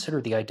 when we consider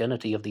the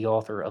identity of the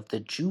author of the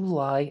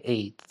July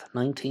 8th,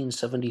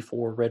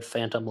 1974 Red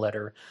Phantom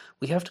letter,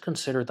 we have to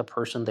consider the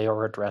person they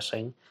are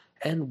addressing.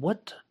 And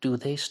what do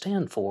they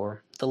stand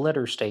for? The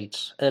letter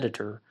states,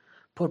 Editor,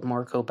 put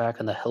Marco back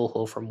in the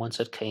hellhole from whence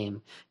it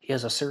came. He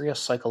has a serious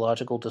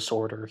psychological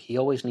disorder. He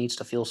always needs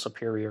to feel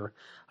superior.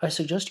 I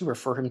suggest you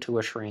refer him to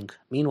a shrink.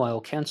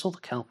 Meanwhile, cancel the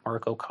Count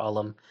Marco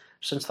column.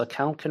 Since the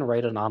Count can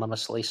write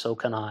anonymously, so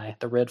can I,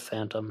 the Red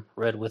Phantom,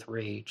 red with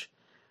rage.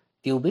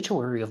 The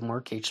obituary of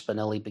Mark H.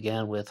 Spinelli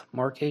began with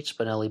Mark H.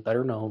 Spinelli,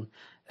 better known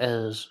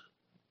as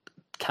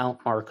Count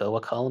Marco,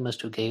 a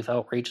columnist who gave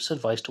outrageous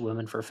advice to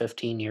women for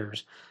 15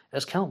 years.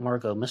 As Count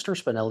Marco,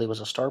 Mr. Spinelli was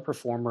a star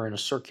performer in a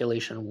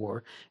circulation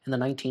war in the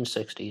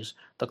 1960s.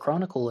 The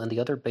Chronicle and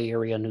the other Bay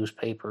Area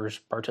newspapers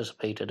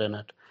participated in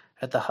it.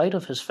 At the height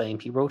of his fame,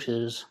 he wrote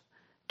his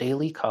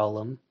daily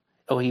column.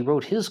 Oh, he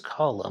wrote his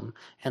column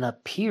and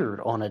appeared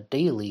on a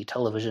daily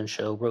television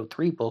show, wrote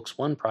 3 books,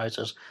 won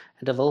prizes,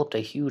 and developed a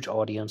huge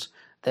audience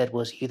that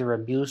was either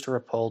amused or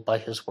appalled by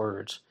his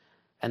words.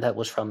 And that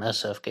was from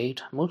SF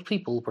Gate. Most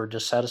people were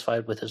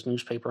dissatisfied with his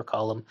newspaper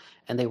column,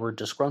 and they were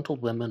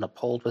disgruntled women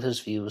appalled with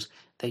his views.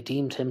 They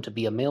deemed him to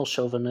be a male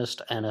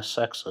chauvinist and a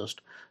sexist.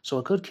 So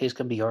a good case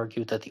can be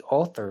argued that the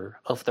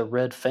author of The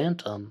Red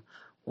Phantom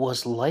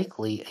was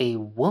likely a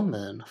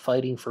woman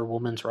fighting for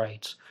women's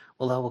rights.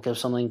 Well, that will give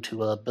something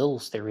to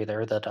Bill's theory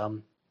there that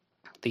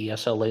the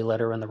SLA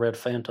letter and the Red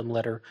Phantom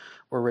letter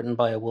were written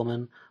by a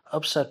woman,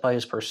 upset by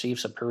his perceived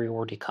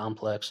superiority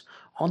complex.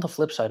 On the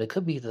flip side, it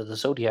could be that the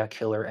Zodiac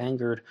killer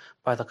angered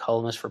by the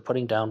columnist for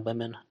putting down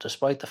women,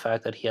 despite the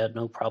fact that he had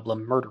no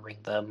problem murdering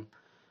them.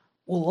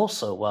 Well,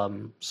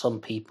 also, some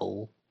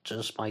people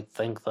just might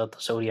think that the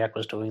Zodiac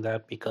was doing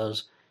that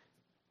because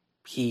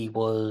he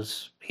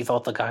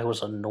thought the guy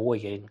was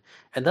annoying.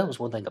 And that was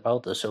one thing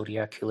about the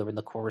Zodiac killer in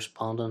the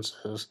correspondence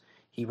is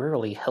he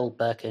rarely held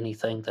back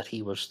anything that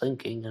he was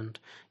thinking, and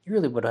you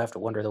really would have to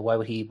wonder why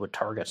would he would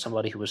target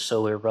somebody who was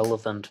so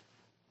irrelevant.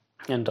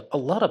 And a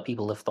lot of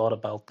people have thought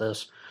about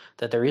this,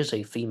 that there is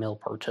a female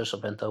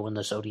participant, though, in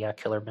the Zodiac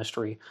Killer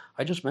mystery.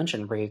 I just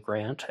mentioned Ray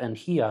Grant, and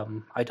he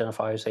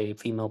identifies a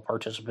female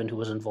participant who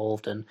was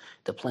involved in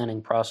the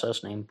planning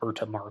process named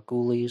Berta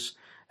Margulies.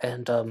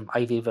 And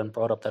I've even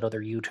brought up that other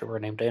YouTuber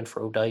named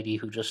Aphrodite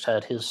who just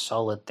had his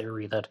solid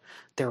theory that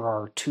there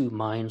are 2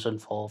 minds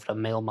involved, a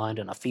male mind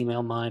and a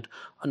female mind.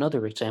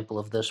 Another example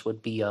of this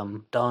would be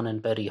Don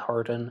and Betty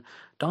Hardin.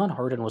 Don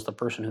Hardin was the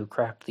person who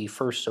cracked the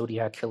first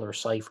Zodiac Killer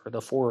cipher,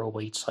 the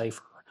 408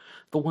 cipher.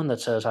 The one that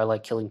says, I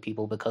like killing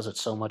people because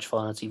it's so much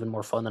fun. It's even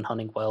more fun than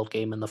hunting wild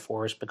game in the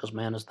forest because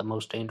man is the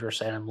most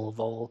dangerous animal of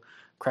all.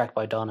 Cracked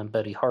by Don and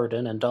Betty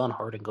Hardin, and Don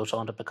Hardin goes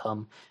on to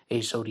become a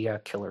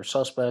Zodiac Killer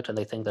suspect, and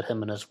they think that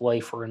him and his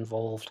wife were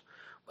involved.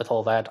 With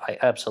all that, I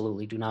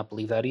absolutely do not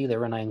believe that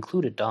either, and I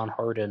included Don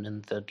Hardin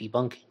in the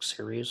debunking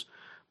series.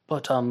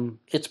 But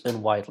it's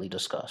been widely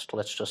discussed,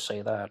 let's just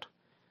say that.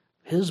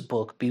 His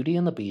book, Beauty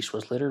and the Beast,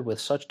 was littered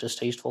with such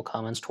distasteful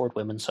comments toward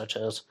women such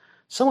as,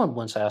 someone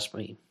once asked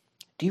me,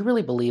 do you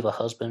really believe a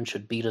husband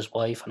should beat his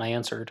wife? And I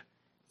answered,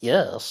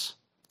 yes,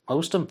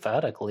 most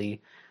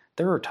emphatically.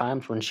 There are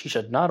times when she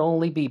should not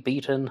only be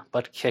beaten,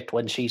 but kicked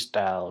when she's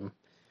down.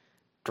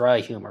 Dry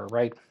humor,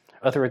 right?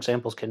 Other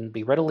examples can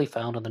be readily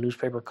found in the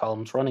newspaper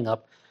columns running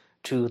up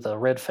to the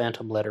Red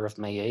Phantom letter of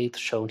May 8th,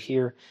 shown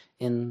here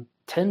in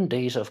 10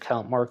 Days of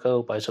Count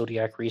Marco by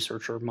Zodiac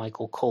researcher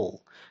Michael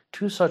Cole.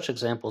 2 such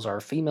examples are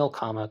female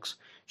comics.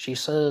 She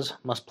says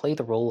must play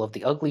the role of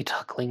the ugly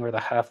duckling or the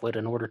half-wit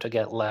in order to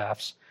get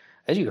laughs.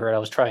 As you heard, I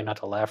was trying not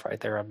to laugh right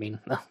there. I mean,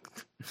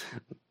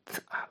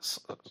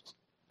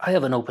 I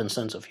have an open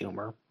sense of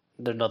humor.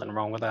 There's nothing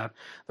wrong with that.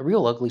 The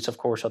real uglies, of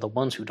course, are the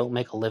ones who don't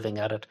make a living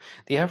at it.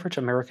 The average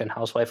American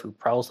housewife who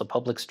prowls the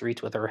public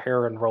streets with her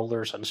hair in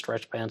rollers and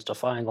stretch bands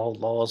defying all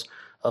laws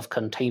of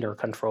container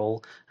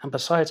control. And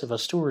besides, if a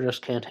stewardess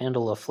can't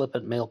handle a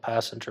flippant male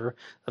passenger,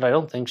 then I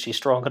don't think she's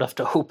strong enough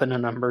to open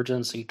an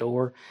emergency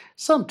door.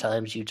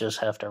 Sometimes you just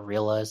have to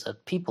realize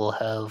that people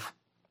have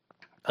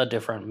a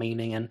different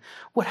meaning, and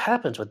what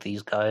happens with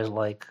these guys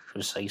like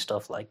who say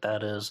stuff like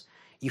that is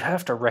you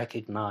have to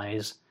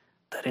recognize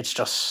that it's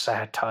just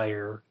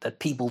satire, that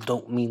people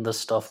don't mean this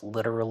stuff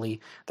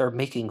literally. They're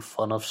making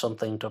fun of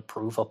something to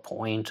prove a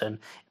point, and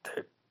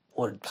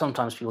what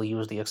sometimes people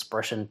use the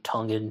expression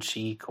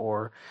tongue-in-cheek,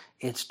 or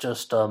it's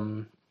just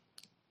meant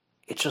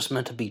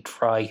to be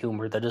dry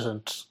humor that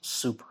isn't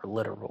super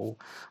literal.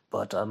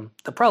 But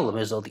the problem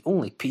is, though, the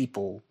only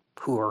people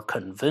who are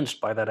convinced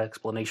by that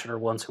explanation are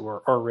ones who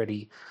are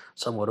already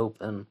somewhat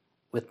open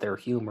with their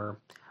humor.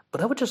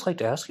 But I would just like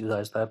to ask you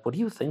guys that. What do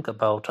you think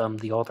about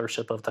the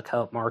authorship of the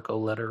Count Marco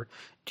letter?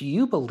 Do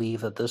you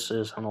believe that this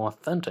is an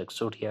authentic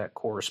Zodiac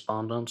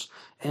correspondence?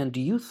 And do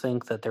you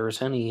think that there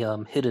is any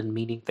hidden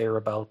meaning there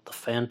about the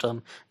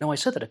Phantom? Now, I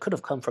said that it could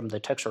have come from the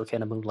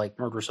Texarkana Moonlight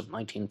Murders of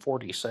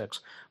 1946,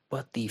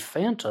 but the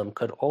Phantom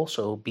could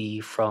also be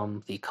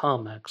from the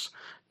comics.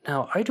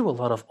 Now, I do a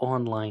lot of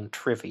online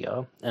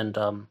trivia, and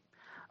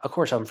of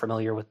course, I'm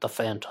familiar with The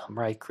Phantom,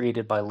 right?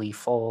 Created by Lee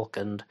Falk,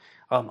 and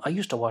I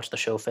used to watch the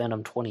show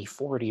Phantom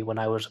 2040 when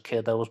I was a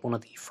kid. That was one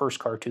of the first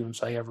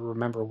cartoons I ever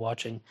remember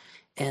watching.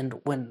 And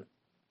when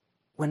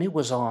it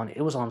was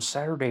on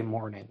Saturday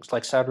mornings,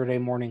 like Saturday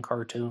morning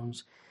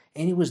cartoons,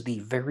 and it was the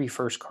very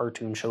first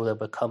cartoon show that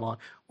would come on.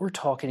 We're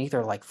talking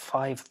either like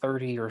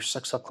 5:30 or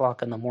 6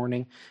 o'clock in the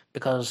morning,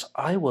 because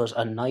I was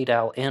a night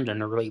owl and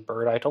an early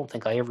bird. I don't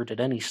think I ever did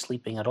any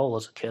sleeping at all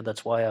as a kid.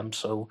 That's why I'm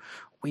so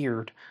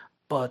weird.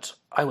 But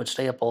I would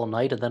stay up all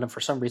night, and then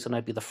for some reason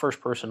I'd be the first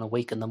person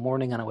awake in the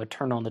morning, and I would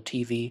turn on the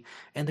TV,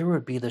 and there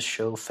would be this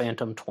show,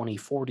 Phantom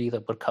 2040,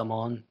 that would come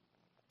on.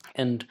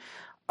 And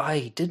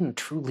I didn't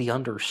truly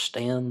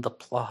understand the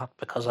plot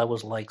because I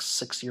was like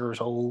 6 years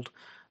old.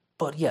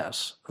 But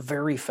yes,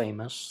 very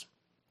famous,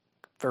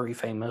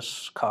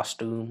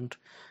 costumed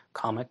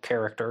comic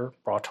character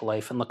brought to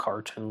life in the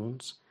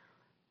cartoons.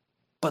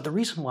 But the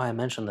reason why I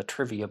mentioned the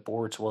trivia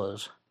boards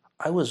was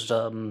I was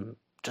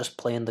just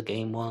playing the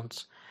game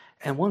once,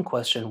 and one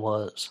question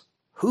was,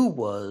 who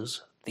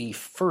was the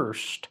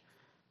first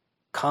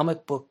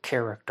comic book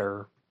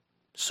character,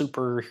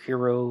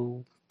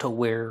 superhero to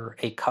wear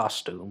a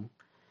costume?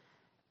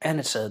 And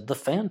it said the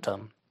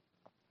Phantom.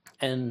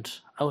 And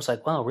I was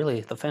like, wow, really?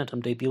 The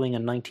Phantom debuting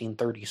in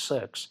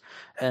 1936.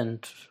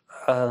 And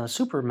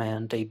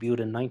Superman debuted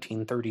in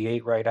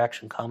 1938, right?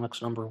 Action Comics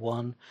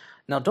 #1.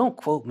 Now, don't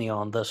quote me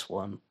on this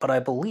one, but I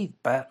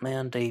believe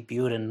Batman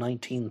debuted in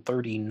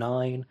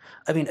 1939.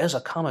 I mean, as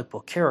a comic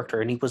book character,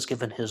 and he was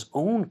given his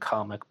own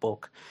comic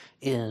book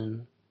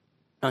in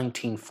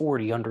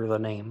 1940 under the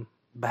name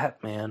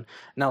Batman.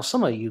 Now,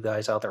 some of you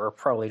guys out there are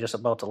probably just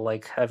about to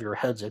like have your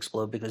heads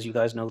explode because you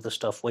guys know this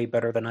stuff way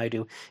better than I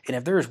do. And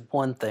if there's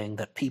one thing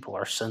that people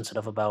are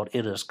sensitive about,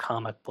 it is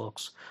comic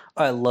books.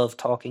 I love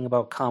talking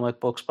about comic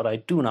books, but I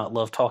do not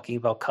love talking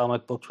about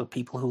comic books with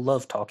people who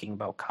love talking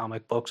about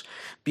comic books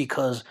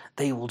because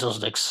they will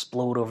just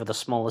explode over the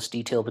smallest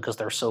detail because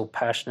they're so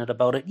passionate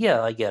about it.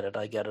 Yeah, I get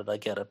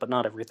it, but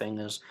not everything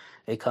is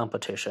a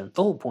competition.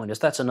 The whole point is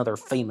that's another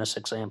famous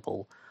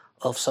example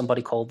of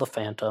somebody called the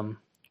Phantom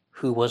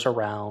who was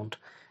around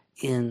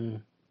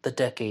in the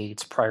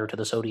decades prior to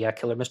the Zodiac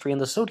Killer mystery, and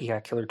the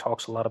Zodiac Killer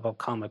talks a lot about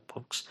comic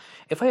books.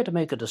 If I had to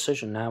make a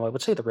decision now, I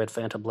would say the Red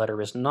Phantom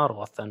letter is not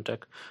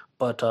authentic,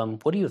 but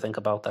what do you think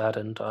about that?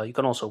 And you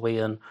can also weigh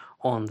in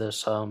on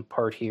this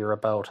part here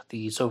about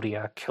the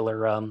Zodiac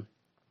Killer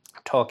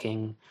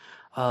talking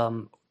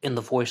in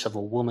the voice of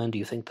a woman. Do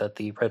you think that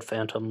the Red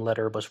Phantom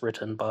letter was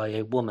written by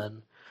a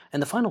woman?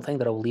 And the final thing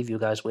that I will leave you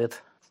guys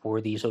with for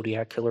the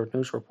Zodiac Killer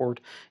news report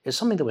is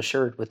something that was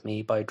shared with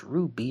me by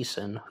Drew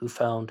Beeson, who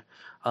found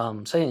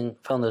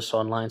this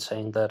online,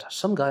 saying that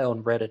some guy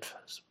on Reddit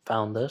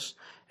found this,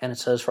 and it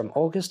says from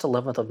August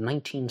 11th of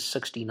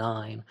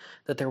 1969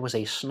 that there was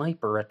a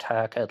sniper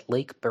attack at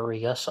Lake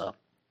Berryessa.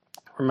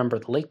 Remember,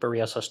 the Lake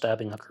Berryessa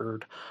stabbing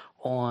occurred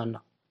on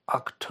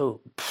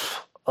October.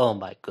 Oh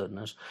my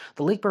goodness.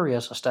 The Lake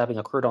Berryessa stabbing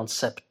occurred on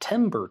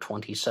September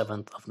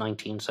 27th of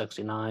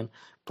 1969.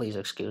 Please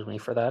excuse me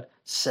for that.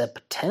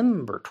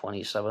 September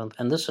 27th,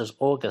 and this is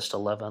August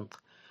 11th.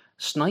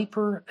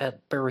 Sniper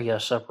at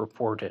Berryessa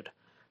reported.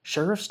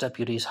 Sheriff's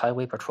deputies,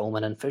 highway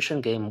patrolmen, and fish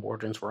and game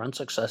wardens were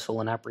unsuccessful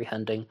in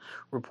apprehending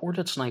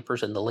reported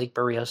snipers in the Lake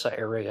Berryessa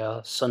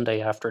area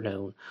Sunday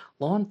afternoon.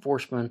 Law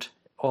enforcement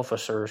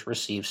officers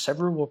received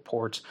several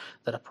reports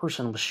that a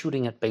person was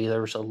shooting at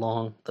bathers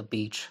along the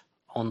beach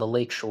on the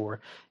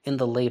lakeshore in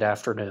the late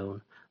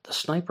afternoon. The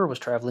sniper was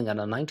traveling in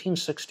a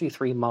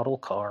 1963 model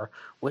car.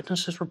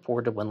 Witnesses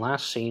reported when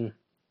last seen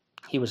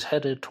he was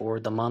headed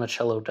toward the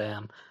Monticello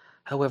Dam.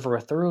 However,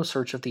 a thorough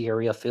search of the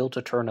area failed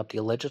to turn up the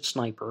alleged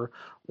sniper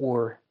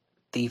or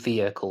the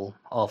vehicle,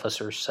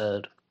 officers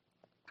said.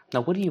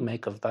 Now, what do you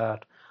make of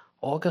that?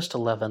 August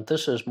 11th,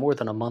 this is more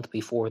than a month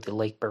before the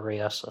Lake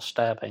Berryessa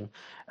stabbing,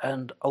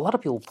 and a lot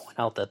of people point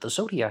out that the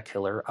Zodiac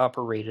Killer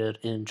operated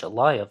in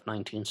July of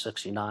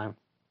 1969,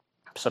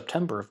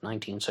 September of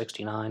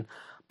 1969,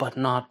 but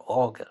not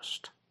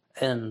August.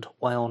 And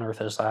why on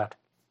earth is that?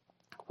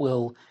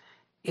 Well,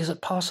 is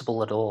it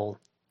possible at all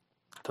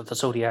that the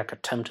Zodiac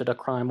attempted a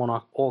crime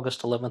on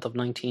August 11th of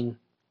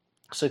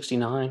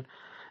 1969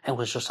 and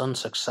was just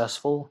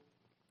unsuccessful?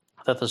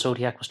 That the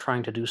Zodiac was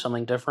trying to do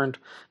something different,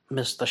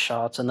 missed the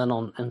shots, and then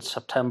in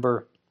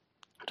September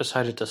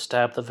decided to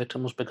stab the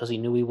victims because he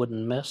knew he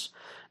wouldn't miss?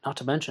 Not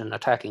to mention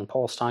attacking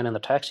Paul Stine in the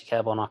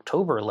taxicab on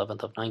October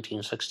 11th of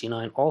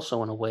 1969,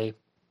 also in a way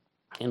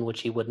in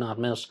which he would not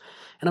miss.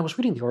 And I was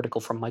reading the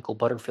article from Michael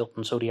Butterfield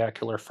in Zodiac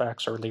Killer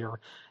Facts earlier,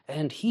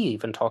 and he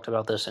even talked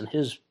about this in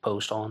his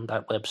post on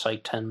that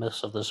website, 10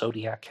 Myths of the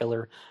Zodiac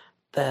Killer,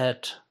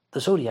 that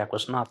the Zodiac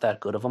was not that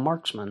good of a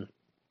marksman.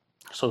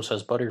 So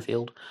says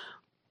Butterfield.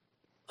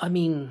 I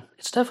mean,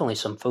 it's definitely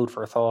some food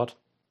for thought,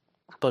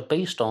 but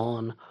based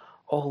on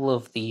all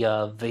of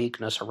the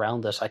vagueness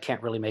around this, I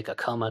can't really make a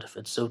comment if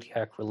it's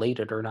Zodiac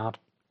related or not.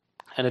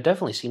 And it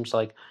definitely seems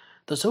like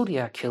the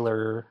Zodiac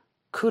Killer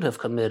could have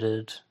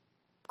committed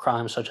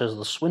crimes such as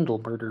the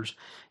Swindle murders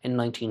in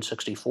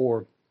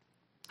 1964,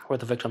 where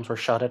the victims were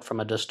shot at from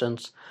a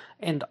distance,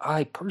 and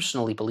I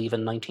personally believe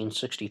in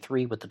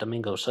 1963 with the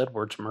Domingos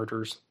Edwards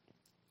murders.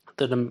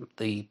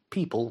 The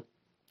people,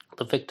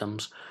 the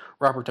victims,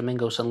 Robert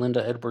Domingos and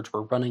Linda Edwards,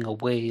 were running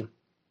away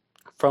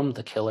from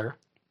the killer,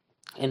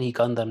 and he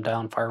gunned them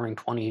down, firing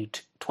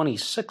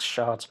 26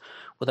 shots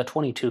with a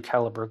 .22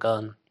 caliber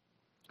gun.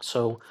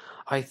 So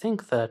I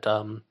think that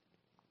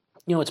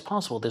it's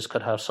possible this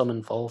could have some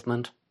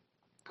involvement,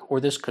 or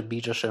this could be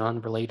just an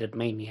unrelated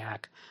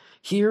maniac.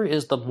 Here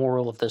is the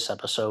moral of this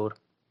episode.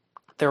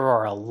 There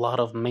are a lot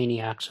of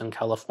maniacs in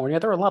California.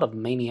 There are a lot of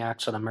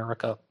maniacs in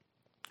America.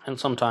 And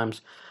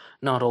sometimes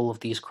not all of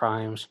these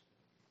crimes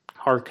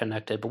hard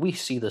connected, but we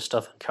see this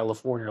stuff in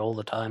California all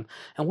the time.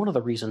 And one of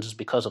the reasons is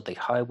because of the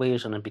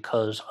highways and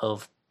because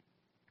of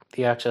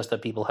the access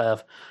that people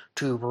have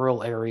to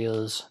rural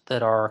areas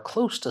that are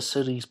close to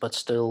cities but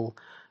still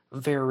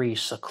very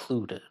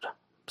secluded.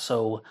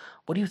 So,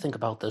 what do you think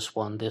about this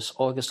one, this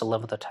August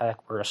 11th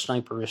attack where a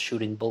sniper is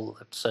shooting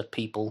bullets at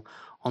people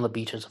on the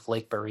beaches of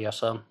Lake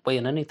Berryessa? Weigh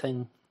in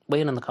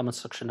the comments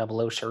section down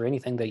below, share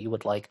anything that you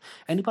would like.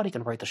 Anybody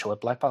can write the show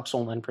at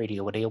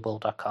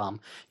blackboxonlineradio@aol.com.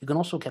 You can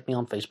also get me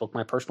on Facebook.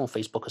 My personal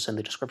Facebook is in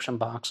the description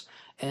box,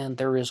 and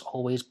there is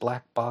always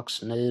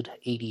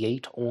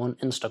BlackBoxNid88 on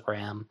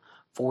Instagram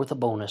for the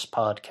bonus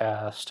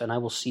podcast, and I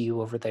will see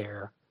you over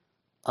there.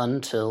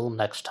 Until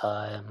next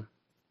time.